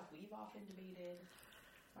said it yourself. We've often debated,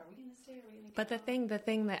 are we going to stay or are we going to go? But the thing that,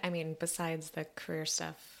 besides the career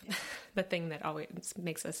stuff, yeah. The thing that always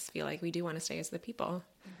makes us feel like we do want to stay is the people.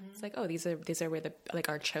 Mm-hmm. It's like, oh, these are where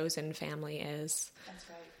our chosen family is. That's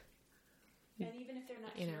right. And even if they're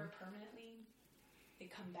not here permanently, they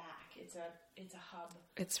come back. It's a hub.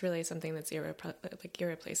 It's really something that's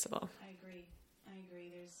irreplaceable. I agree.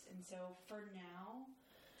 And so for now,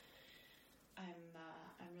 I'm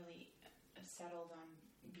really settled on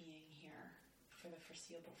being here for the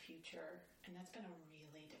foreseeable future, and that's been a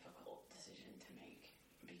really difficult decision to make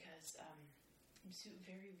because I'm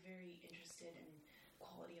very, very interested in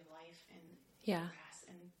quality of life and grass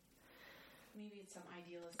and. Maybe it's some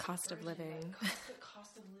idealistic cost of living.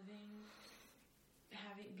 Cost of living,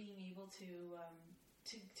 being able to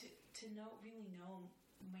really know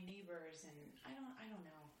my neighbors, and I don't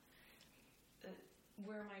know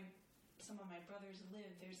where some of my brothers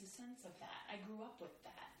live. There's a sense of that. I grew up with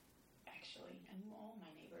that. Actually, I knew all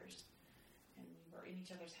my neighbors, and we were in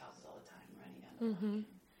each other's houses all the time, running down the block. And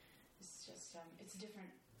it's just it's a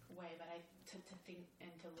different way, but to think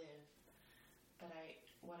and to live. But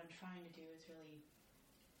what I'm trying to do is really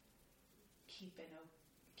keep an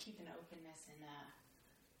openness in that,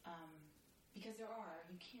 because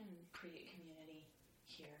you can create community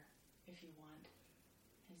here if you want.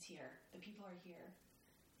 It's here. The people are here.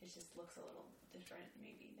 It just looks a little different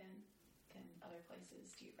maybe than other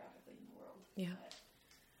places geographically in the world. Yeah. But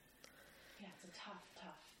it's a tough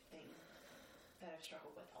thing that I've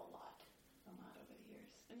struggled with a lot over the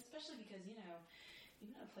years, and especially because even a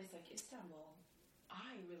place like Istanbul.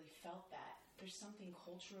 I really felt that. There's something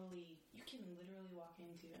culturally, you can literally walk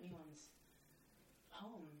into anyone's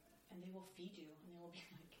home and they will feed you and they will be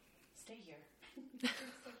like, stay here.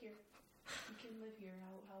 Stay here. You can live here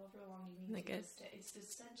however long you need to stay. It's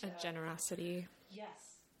just such a generosity.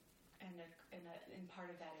 Yes. And part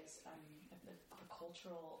of that is the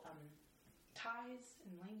cultural ties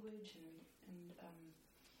and language and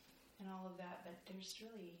all of that. But I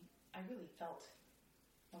really felt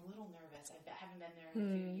a little nervous. I haven't been there in a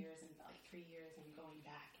few years, and like 3 years, and going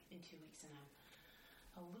back in 2 weeks, and I'm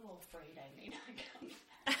a little afraid I may not come back.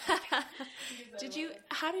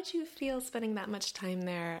 How did you feel spending that much time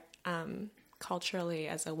there, culturally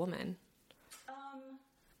as a woman?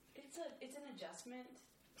 It's an adjustment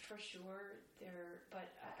for sure.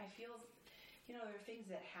 But I feel, there are things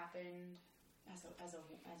that happened as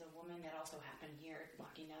a woman that also happened here,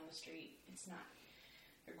 walking down the street. It's not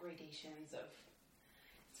gradations of.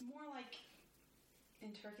 It's more like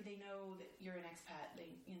in Turkey, they know that you're an expat.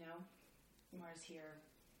 Whereas here,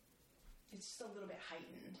 it's just a little bit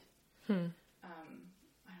heightened. I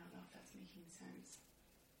don't know if that's making sense.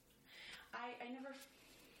 I never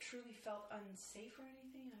truly felt unsafe or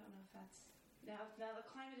anything. I don't know if that's now the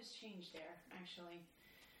climate has changed there. Actually,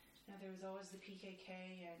 now there was always the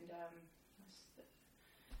PKK and the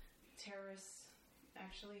terrorists.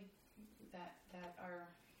 Actually, that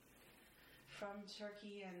are. From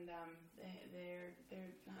Turkey, and they're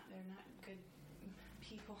not good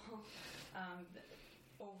people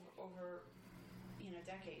over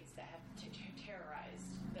decades that have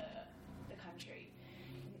terrorized the country.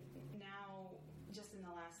 Now, just in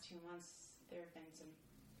the last 2 months, there have been some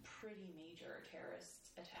pretty major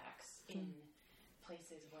terrorist attacks in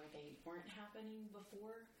places where they weren't happening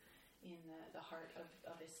before, in the heart of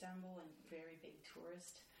Istanbul, and very big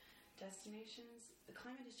tourist destinations, the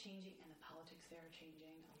climate is changing and the politics there are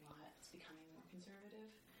changing a lot. It's becoming more conservative.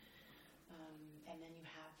 And then you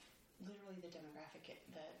have literally the demographic,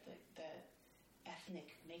 the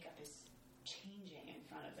ethnic makeup is changing in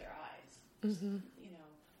front of their eyes. Mm-hmm. You know,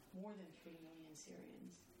 more than 3 million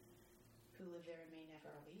Syrians who live there and may never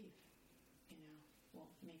leave. You know, will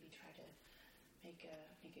maybe try to make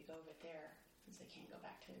a go of it there, since they can't go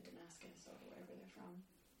back to Damascus or wherever they're from.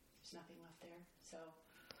 There's nothing left there. So,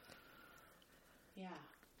 yeah.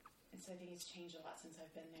 And so I think it's changed a lot since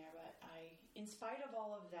I've been there. But in spite of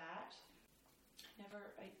all of that,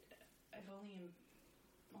 I've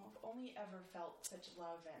only ever felt such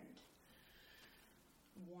love and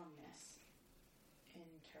warmness in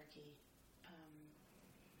Turkey.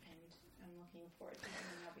 And I'm looking forward to it.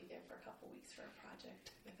 I'll be there for a couple weeks for a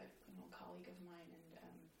project with an old colleague of mine, and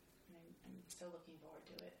I'm so looking forward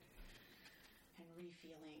to it and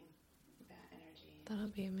re-feeling that energy.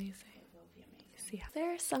 That'll be amazing. It will be amazing. See, is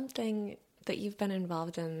there something that you've been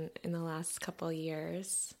involved in the last couple of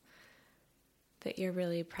years that you're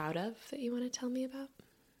really proud of that you want to tell me about?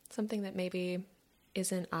 Something that maybe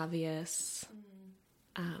isn't obvious,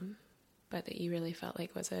 but that you really felt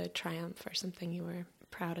like was a triumph or something you were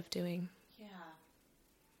proud of doing? Yeah,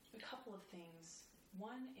 a couple of things.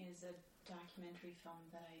 One is a documentary film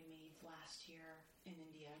that I made last year in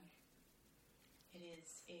India. It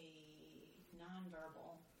is a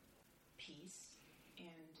nonverbal piece,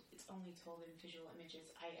 and it's only told in visual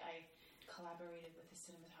images. I collaborated with a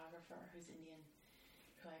cinematographer who's Indian,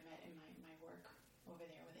 who I met in my work over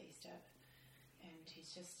there with A-Step, and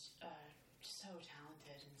he's just so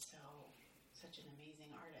talented and such an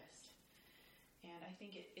amazing artist. And I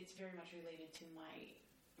think it's very much related to my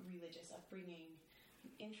religious upbringing.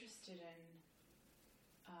 I'm interested in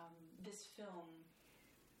this film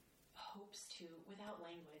hopes to, without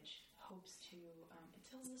language, it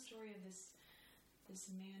tells the story of this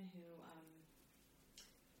man who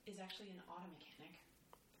is actually an auto mechanic,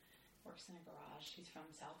 works in a garage. He's from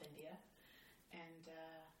South India, and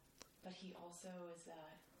but he also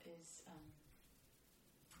is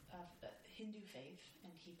of Hindu faith,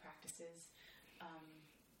 and he practices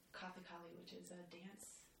Kathakali, which is a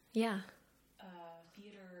dance,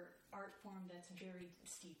 theater art form that's very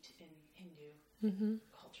steeped in Hindu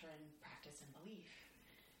culture and practice and belief.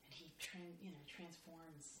 And he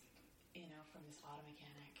transforms, from this auto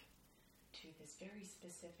mechanic to this very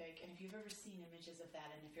specific. And if you've ever seen images of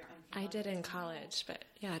that, and if you're unfamiliar, I did in college, but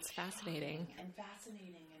yeah, it's fascinating. And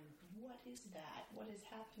what is that? What is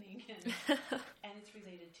happening? And, and it's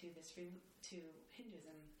related to to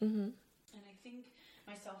Hinduism. Mm-hmm. And I think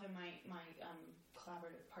myself and my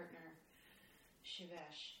collaborative partner,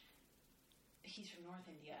 Shivesh, he's from North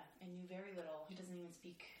India and knew very little. He doesn't even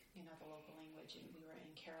speak, the local language. And we were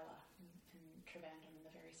in Kerala, in Trivandrum, in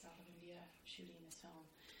the very south of India, shooting this film.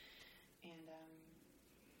 And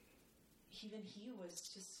even he was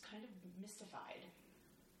just kind of mystified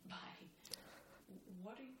by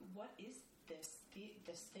what is this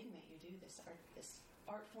thing that you do, this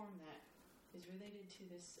art form that is related to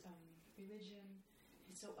this religion.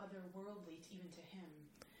 It's so otherworldly even to him,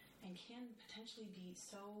 and can potentially be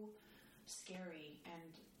so scary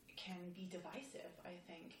and can be divisive, I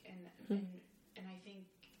think. And I think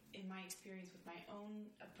in my experience with my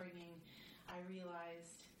own upbringing, I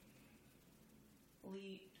realized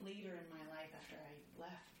later in my life, after I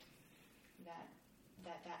left, that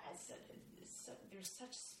there's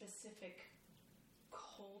such specific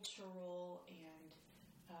cultural and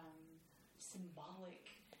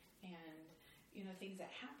symbolic and things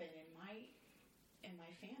that happen in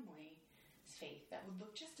my family's faith that would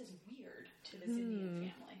look just as weird to this Indian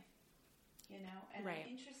family, and right.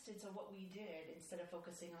 I'm interested. So what we did, instead of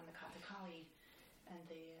focusing on the Kathakali and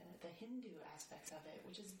the Hindu aspects of it,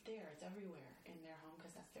 which is there, it's everywhere in their home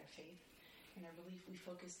because that's their faith and their belief, we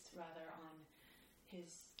focused rather on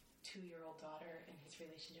his 2-year-old daughter and his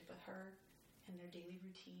relationship with her and their daily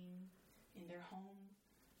routine in their home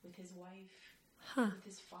with his wife, with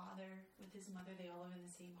his father, with his mother. They all live in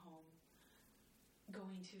the same home,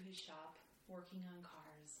 going to his shop, working on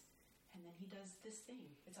cars, and then he does this thing.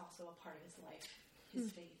 It's also a part of his life, his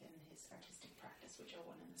faith and his artistic practice, which are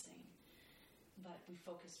one and the same. But we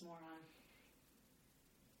focus more on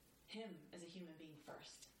him as a human being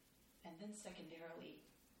first, and then secondarily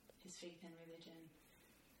his faith and religion.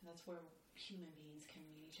 And that's where human beings can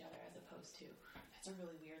meet each other, as opposed to, that's a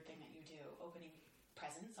really weird thing that you do, opening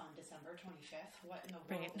presents on December 25th. What in the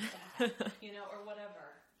world is that? Or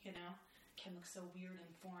whatever, can look so weird and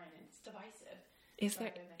foreign, and it's divisive.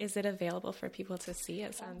 Is it available for people to see?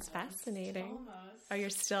 It sounds fascinating. Almost. Oh, you're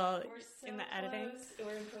still We're so in the editing? close.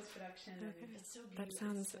 We're in post-production. Okay. And it's so beautiful. That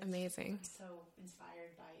sounds amazing. I'm so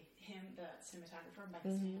inspired by him, the cinematographer, and by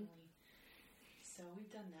his family. So we've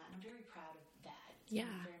done that, and I'm very proud of that. It's Yeah.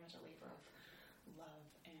 been very much a labor of love,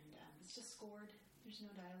 and it's just scored. There's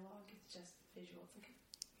no dialogue. It's just visual. It's like a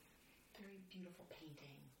very beautiful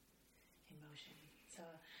painting in motion. So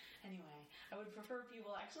anyway, I would prefer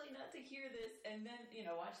people actually not to hear this and then,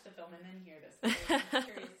 watch the film and then hear this. I'm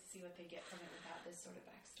curious to see what they get from it without this sort of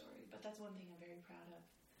backstory. But that's one thing I'm very proud of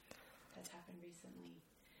that's happened recently.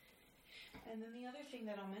 And then the other thing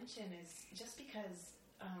that I'll mention is just because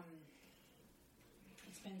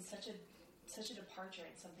it's been such a departure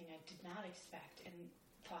and something I did not expect and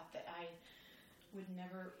thought that I would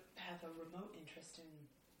never have a remote interest in.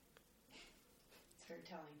 It's very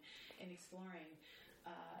telling in exploring.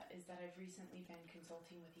 Is that I've recently been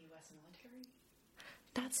consulting with the U.S. military.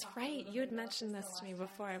 That's right. You had mentioned this to me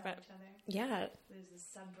before, but yeah. There's a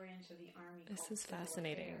sub-branch of the Army. This called is Civil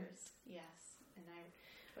fascinating. Affairs. Yes, and I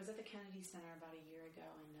was at the Kennedy Center about a year ago,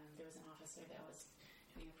 and there was an officer that was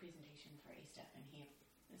doing a presentation for ASTEP, and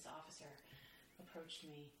this officer approached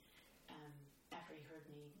me after he heard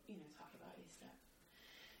me, talk about ASTEP.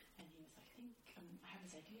 And he was like, I think I have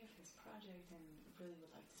this idea for this project and really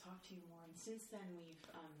would like to talk to you more. And since then, we've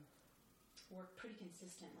worked pretty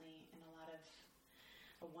consistently, and a lot of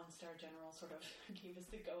a one-star general sort of gave us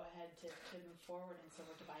the go-ahead to move forward. And so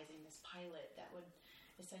we're devising this pilot that would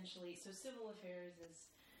essentially, so Civil Affairs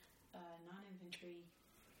is non-infantry,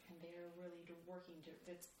 and they're really working,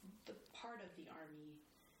 it's the part of the Army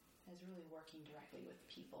is really working directly with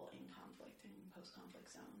people in conflict and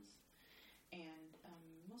post-conflict zones. And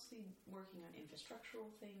mostly working on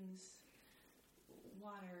infrastructural things,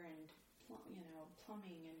 water and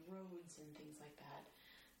plumbing and roads and things like that,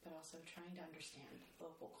 but also trying to understand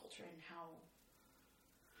local culture and how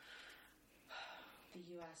the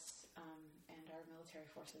U.S. And our military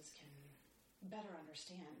forces can better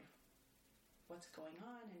understand what's going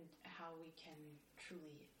on and how we can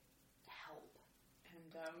truly help.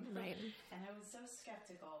 And Right. And I was so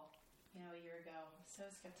skeptical, a year ago, so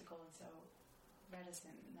skeptical and so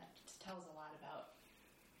reticent, and that tells a lot about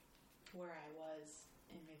where I was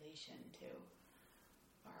in relation to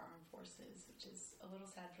our armed forces, which is a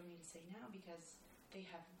little sad for me to say now because they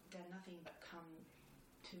have done nothing but come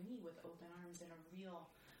to me with open arms and a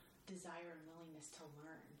real desire and willingness to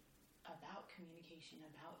learn about communication,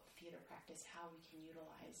 about theater practice, how we can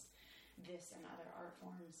utilize this and other art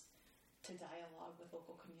forms to dialogue with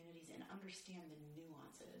local communities and understand the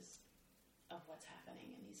nuances of what's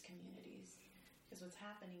happening in these communities. Because what's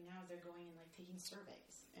happening now is they're going and taking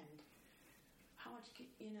surveys and how much,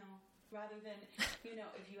 rather than,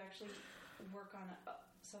 if you actually work on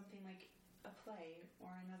something like a play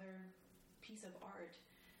or another piece of art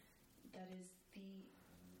that is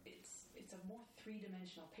it's a more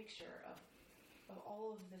three-dimensional picture of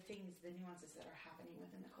all of the things, the nuances that are happening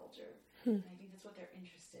within the culture. And I think that's what they're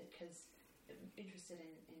interested in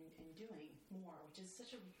doing more, which is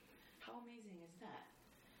how amazing is that?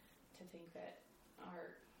 To think that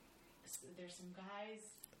there's some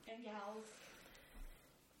guys and gals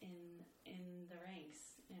in the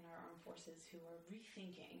ranks in our armed forces who are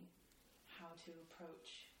rethinking how to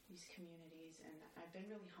approach these communities, and I've been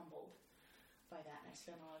really humbled by that. And I've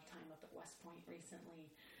spent a lot of time up at West Point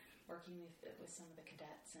recently working with some of the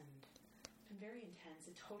cadets, and it's been very intense,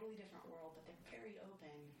 a totally different world, but they're very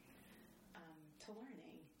open to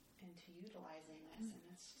learning and to utilizing this, and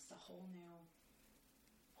it's just a whole new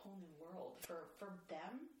world for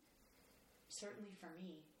them, certainly for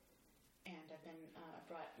me. And I've been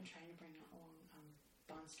I'm trying to bring along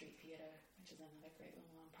Bond Street Theater, which is another great little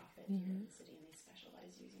nonprofit here in the city, and they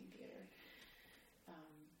specialize using theater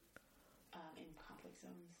in conflict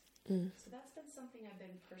zones. So that's been something I've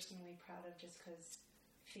been personally proud of, just because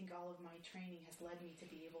I think all of my training has led me to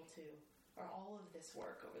be able to, or all of this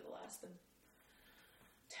work over the last 10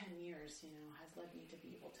 years, has led me to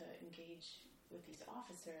be able to engage with these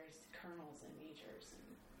officers, colonels and majors and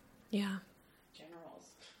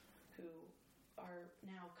generals who are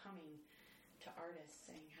now coming to artists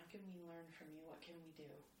saying, how can we learn from you? What can we do?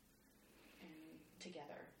 And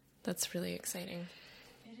together. That's really exciting.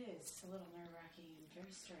 It is a little nerve-wracking and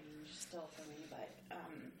very strange still for me, but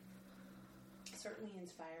certainly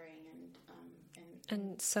inspiring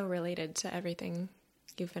and so related to everything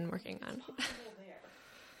you've been working on. It's possible there,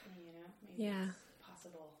 maybe it's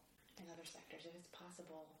possible in other sectors. If it's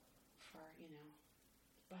possible for,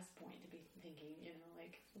 West Point to be thinking, we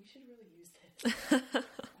should really use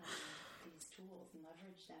these tools and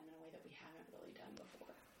leverage them in a way that we haven't really done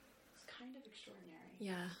before. It's kind of extraordinary.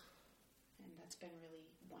 Yeah. And that's been really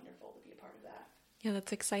wonderful to be a part of that. Yeah,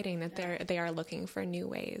 that's exciting that they are looking for new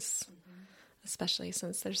ways, especially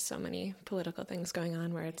since there's so many political things going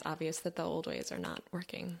on where it's obvious that the old ways are not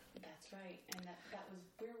working. That's right. And that was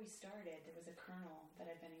where we started. There was a colonel that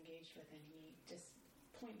I've been engaged with, and he just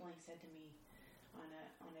point blank said to me on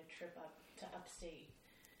a trip up to upstate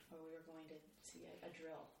where we were going to see a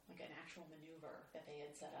drill, like an actual maneuver that they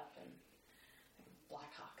had set up, and like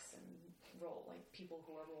Blackhawks and people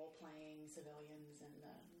who are role playing civilians, and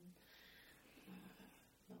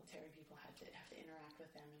military people have to interact with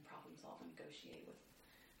them and problem solve and negotiate with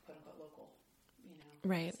quote unquote local,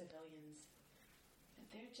 right. civilians.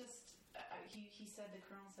 They're just. He said, the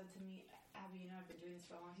colonel said to me, Abby, I've been doing this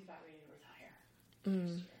for a long time. He's about ready to retire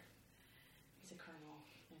next year. He's a colonel,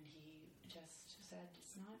 and he just said,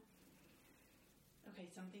 it's not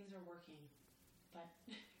okay. Some things are working, but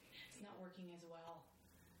it's not working as well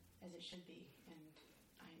as it should be, and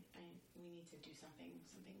we need to do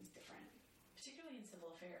something's different, particularly in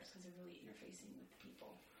civil affairs, because they're really interfacing with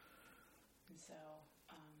people. And so,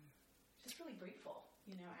 just really grateful,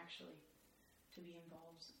 actually, to be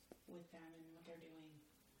involved with them and what they're doing.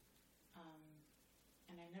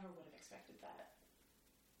 And I never would have expected that,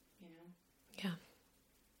 Yeah.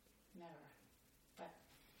 Never. But,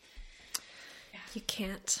 yeah. You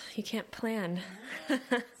can't plan.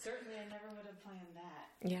 Certainly I never would have planned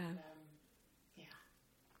that. Yeah. And, yeah.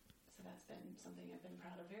 So that's been something I've been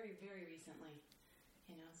proud of very, very recently.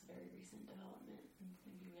 It's a very recent development.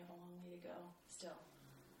 Maybe we have a long way to go still.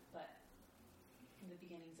 But the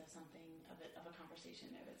beginnings of something, of a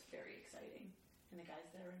conversation there that's very exciting. And the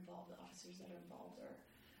guys that are involved, the officers that are involved are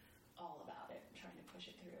all about it, trying to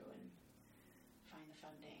push it through and find the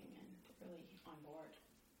funding and really on board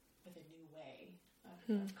with a new way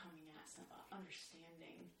of coming at some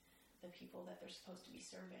understanding the people that they're supposed to be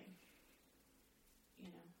serving,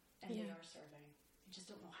 and they are serving. They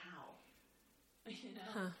just don't know how,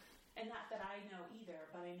 And not that I know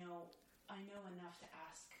either, but I know enough to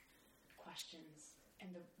ask questions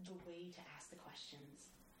and the way to ask the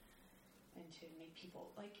questions and to make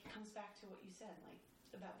people, it comes back to what you said,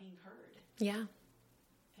 about being heard. Yeah.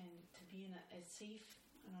 And to be in a safe,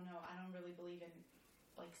 I don't really believe in,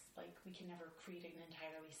 we can never create an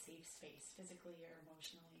entirely safe space, physically or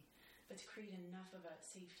emotionally, but to create enough of a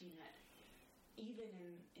safety net, even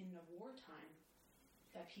in the wartime,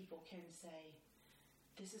 that people can say,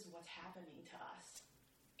 this is what's happening to us,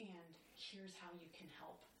 and here's how you can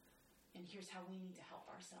help, and here's how we need to help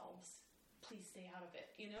ourselves. Please stay out of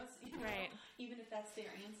it, Right. Even if that's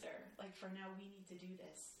their answer. For now, we need to do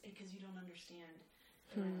this because you don't understand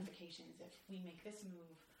the ramifications. If we make this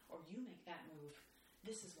move or you make that move,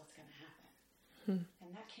 this is what's going to happen.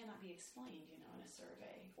 And that cannot be explained, in a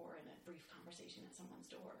survey or in a brief conversation at someone's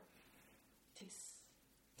door. It takes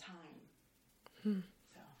time.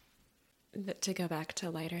 So. To go back to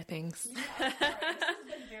lighter things. Yeah, this has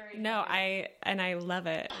been very No, I love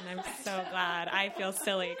it, and I'm so glad. I feel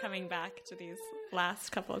silly coming back to these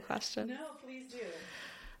last couple of questions. No, please do.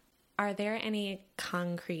 Are there any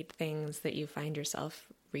concrete things that you find yourself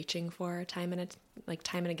reaching for time and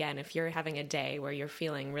again? If you're having a day where you're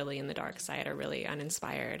feeling really in the dark side or really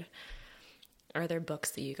uninspired, are there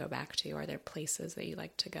books that you go back to? Are there places that you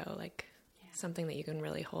like to go? Something that you can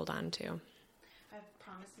really hold on to? I've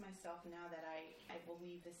promised myself now that I will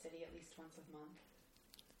leave the city at least once a month.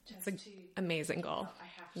 It's an amazing goal. I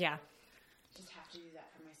have to. Yeah. Just have to do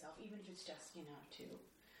that for myself, even if it's just, to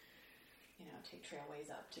take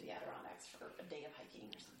trailways up to the Adirondacks for a day of hiking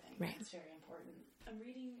or something. Right. It's very important. I'm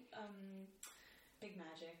reading Big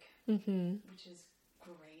Magic, which is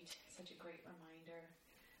great. Such a great reminder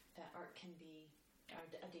that art can be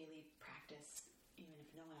a daily practice, even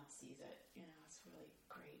if no one else sees it. It's really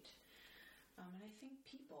great. And I think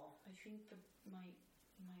people. I think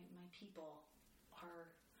my people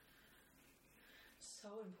are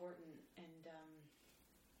so important, and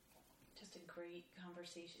just a great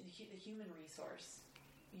conversation, the human resource,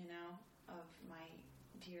 of my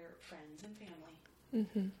dear friends and family.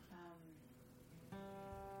 They're,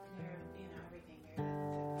 everything. They're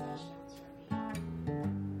the touchstones for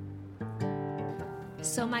me.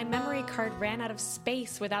 So my memory card ran out of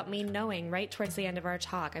space without me knowing right towards the end of our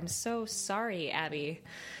talk. I'm so sorry, Abby.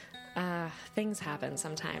 Things happen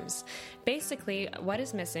sometimes. Basically, what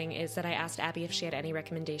is missing is that I asked Abby if she had any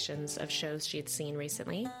recommendations of shows she had seen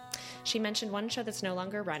recently. She mentioned one show that's no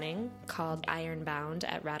longer running called Ironbound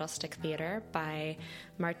at Rattlestick Theater by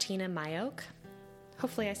Martina Mayock.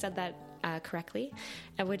 Hopefully I said that correctly,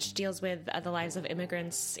 which deals with the lives of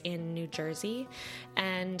immigrants in New Jersey,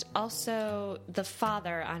 and also The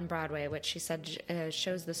Father on Broadway, which she said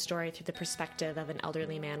shows the story through the perspective of an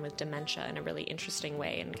elderly man with dementia in a really interesting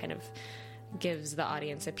way, and kind of gives the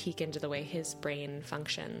audience a peek into the way his brain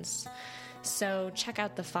functions. So check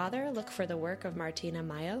out The Father, look for the work of Martina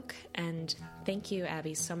Mayock, and thank you,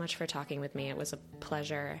 Abby, so much for talking with me. It was a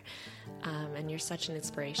pleasure, and you're such an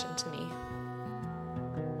inspiration to me.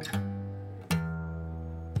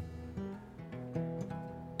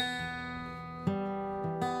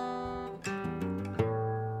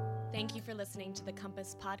 Thank you for listening to the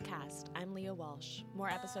Compass Podcast. I'm Leah Walsh. More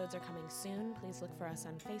episodes are coming soon. Please look for us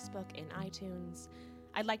on Facebook and iTunes.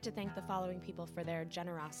 I'd like to thank the following people for their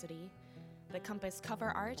generosity. The Compass cover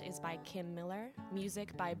art is by Kim Miller,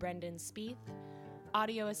 music by Brendan Spieth,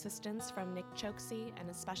 audio assistance from Nick Choksey, and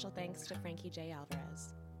a special thanks to Frankie J.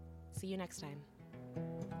 Alvarez. See you next time.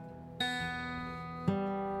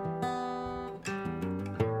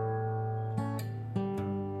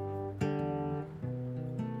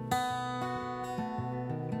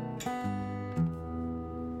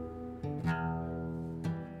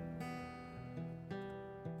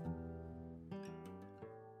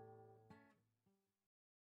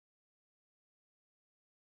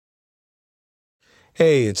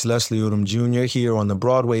 Hey, it's Leslie Odom Jr. here on the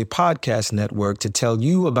Broadway Podcast Network to tell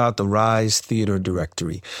you about the Rise Theater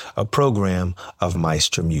Directory, a program of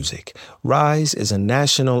Maestro Music. Rise is a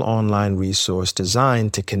national online resource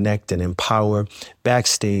designed to connect and empower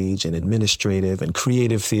backstage and administrative and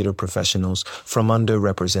creative theater professionals from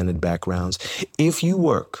underrepresented backgrounds. If you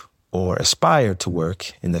work or aspire to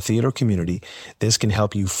work in the theater community, this can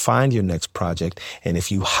help you find your next project. And if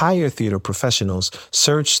you hire theater professionals,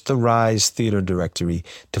 search the Rise Theater Directory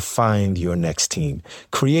to find your next team.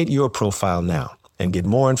 Create your profile now and get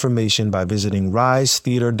more information by visiting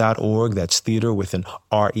risetheater.org. That's theater with an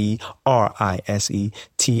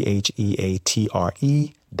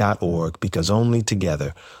RERISETHEATRE.org, because only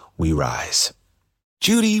together we rise.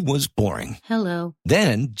 Judy was boring. Hello.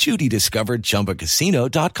 Then Judy discovered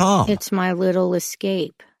ChumbaCasino.com. It's my little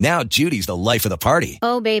escape. Now Judy's the life of the party.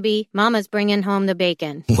 Oh, baby, mama's bringing home the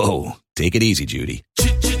bacon. Whoa, take it easy, Judy.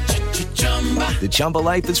 The Chumba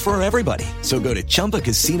life is for everybody. So go to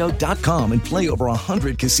ChumbaCasino.com and play over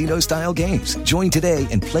 100 casino-style games. Join today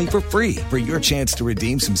and play for free for your chance to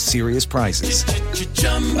redeem some serious prizes.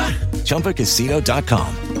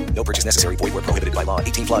 ChumbaCasino.com. No purchase necessary. Void where prohibited by law.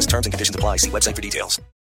 18+ terms and conditions apply. See website for details.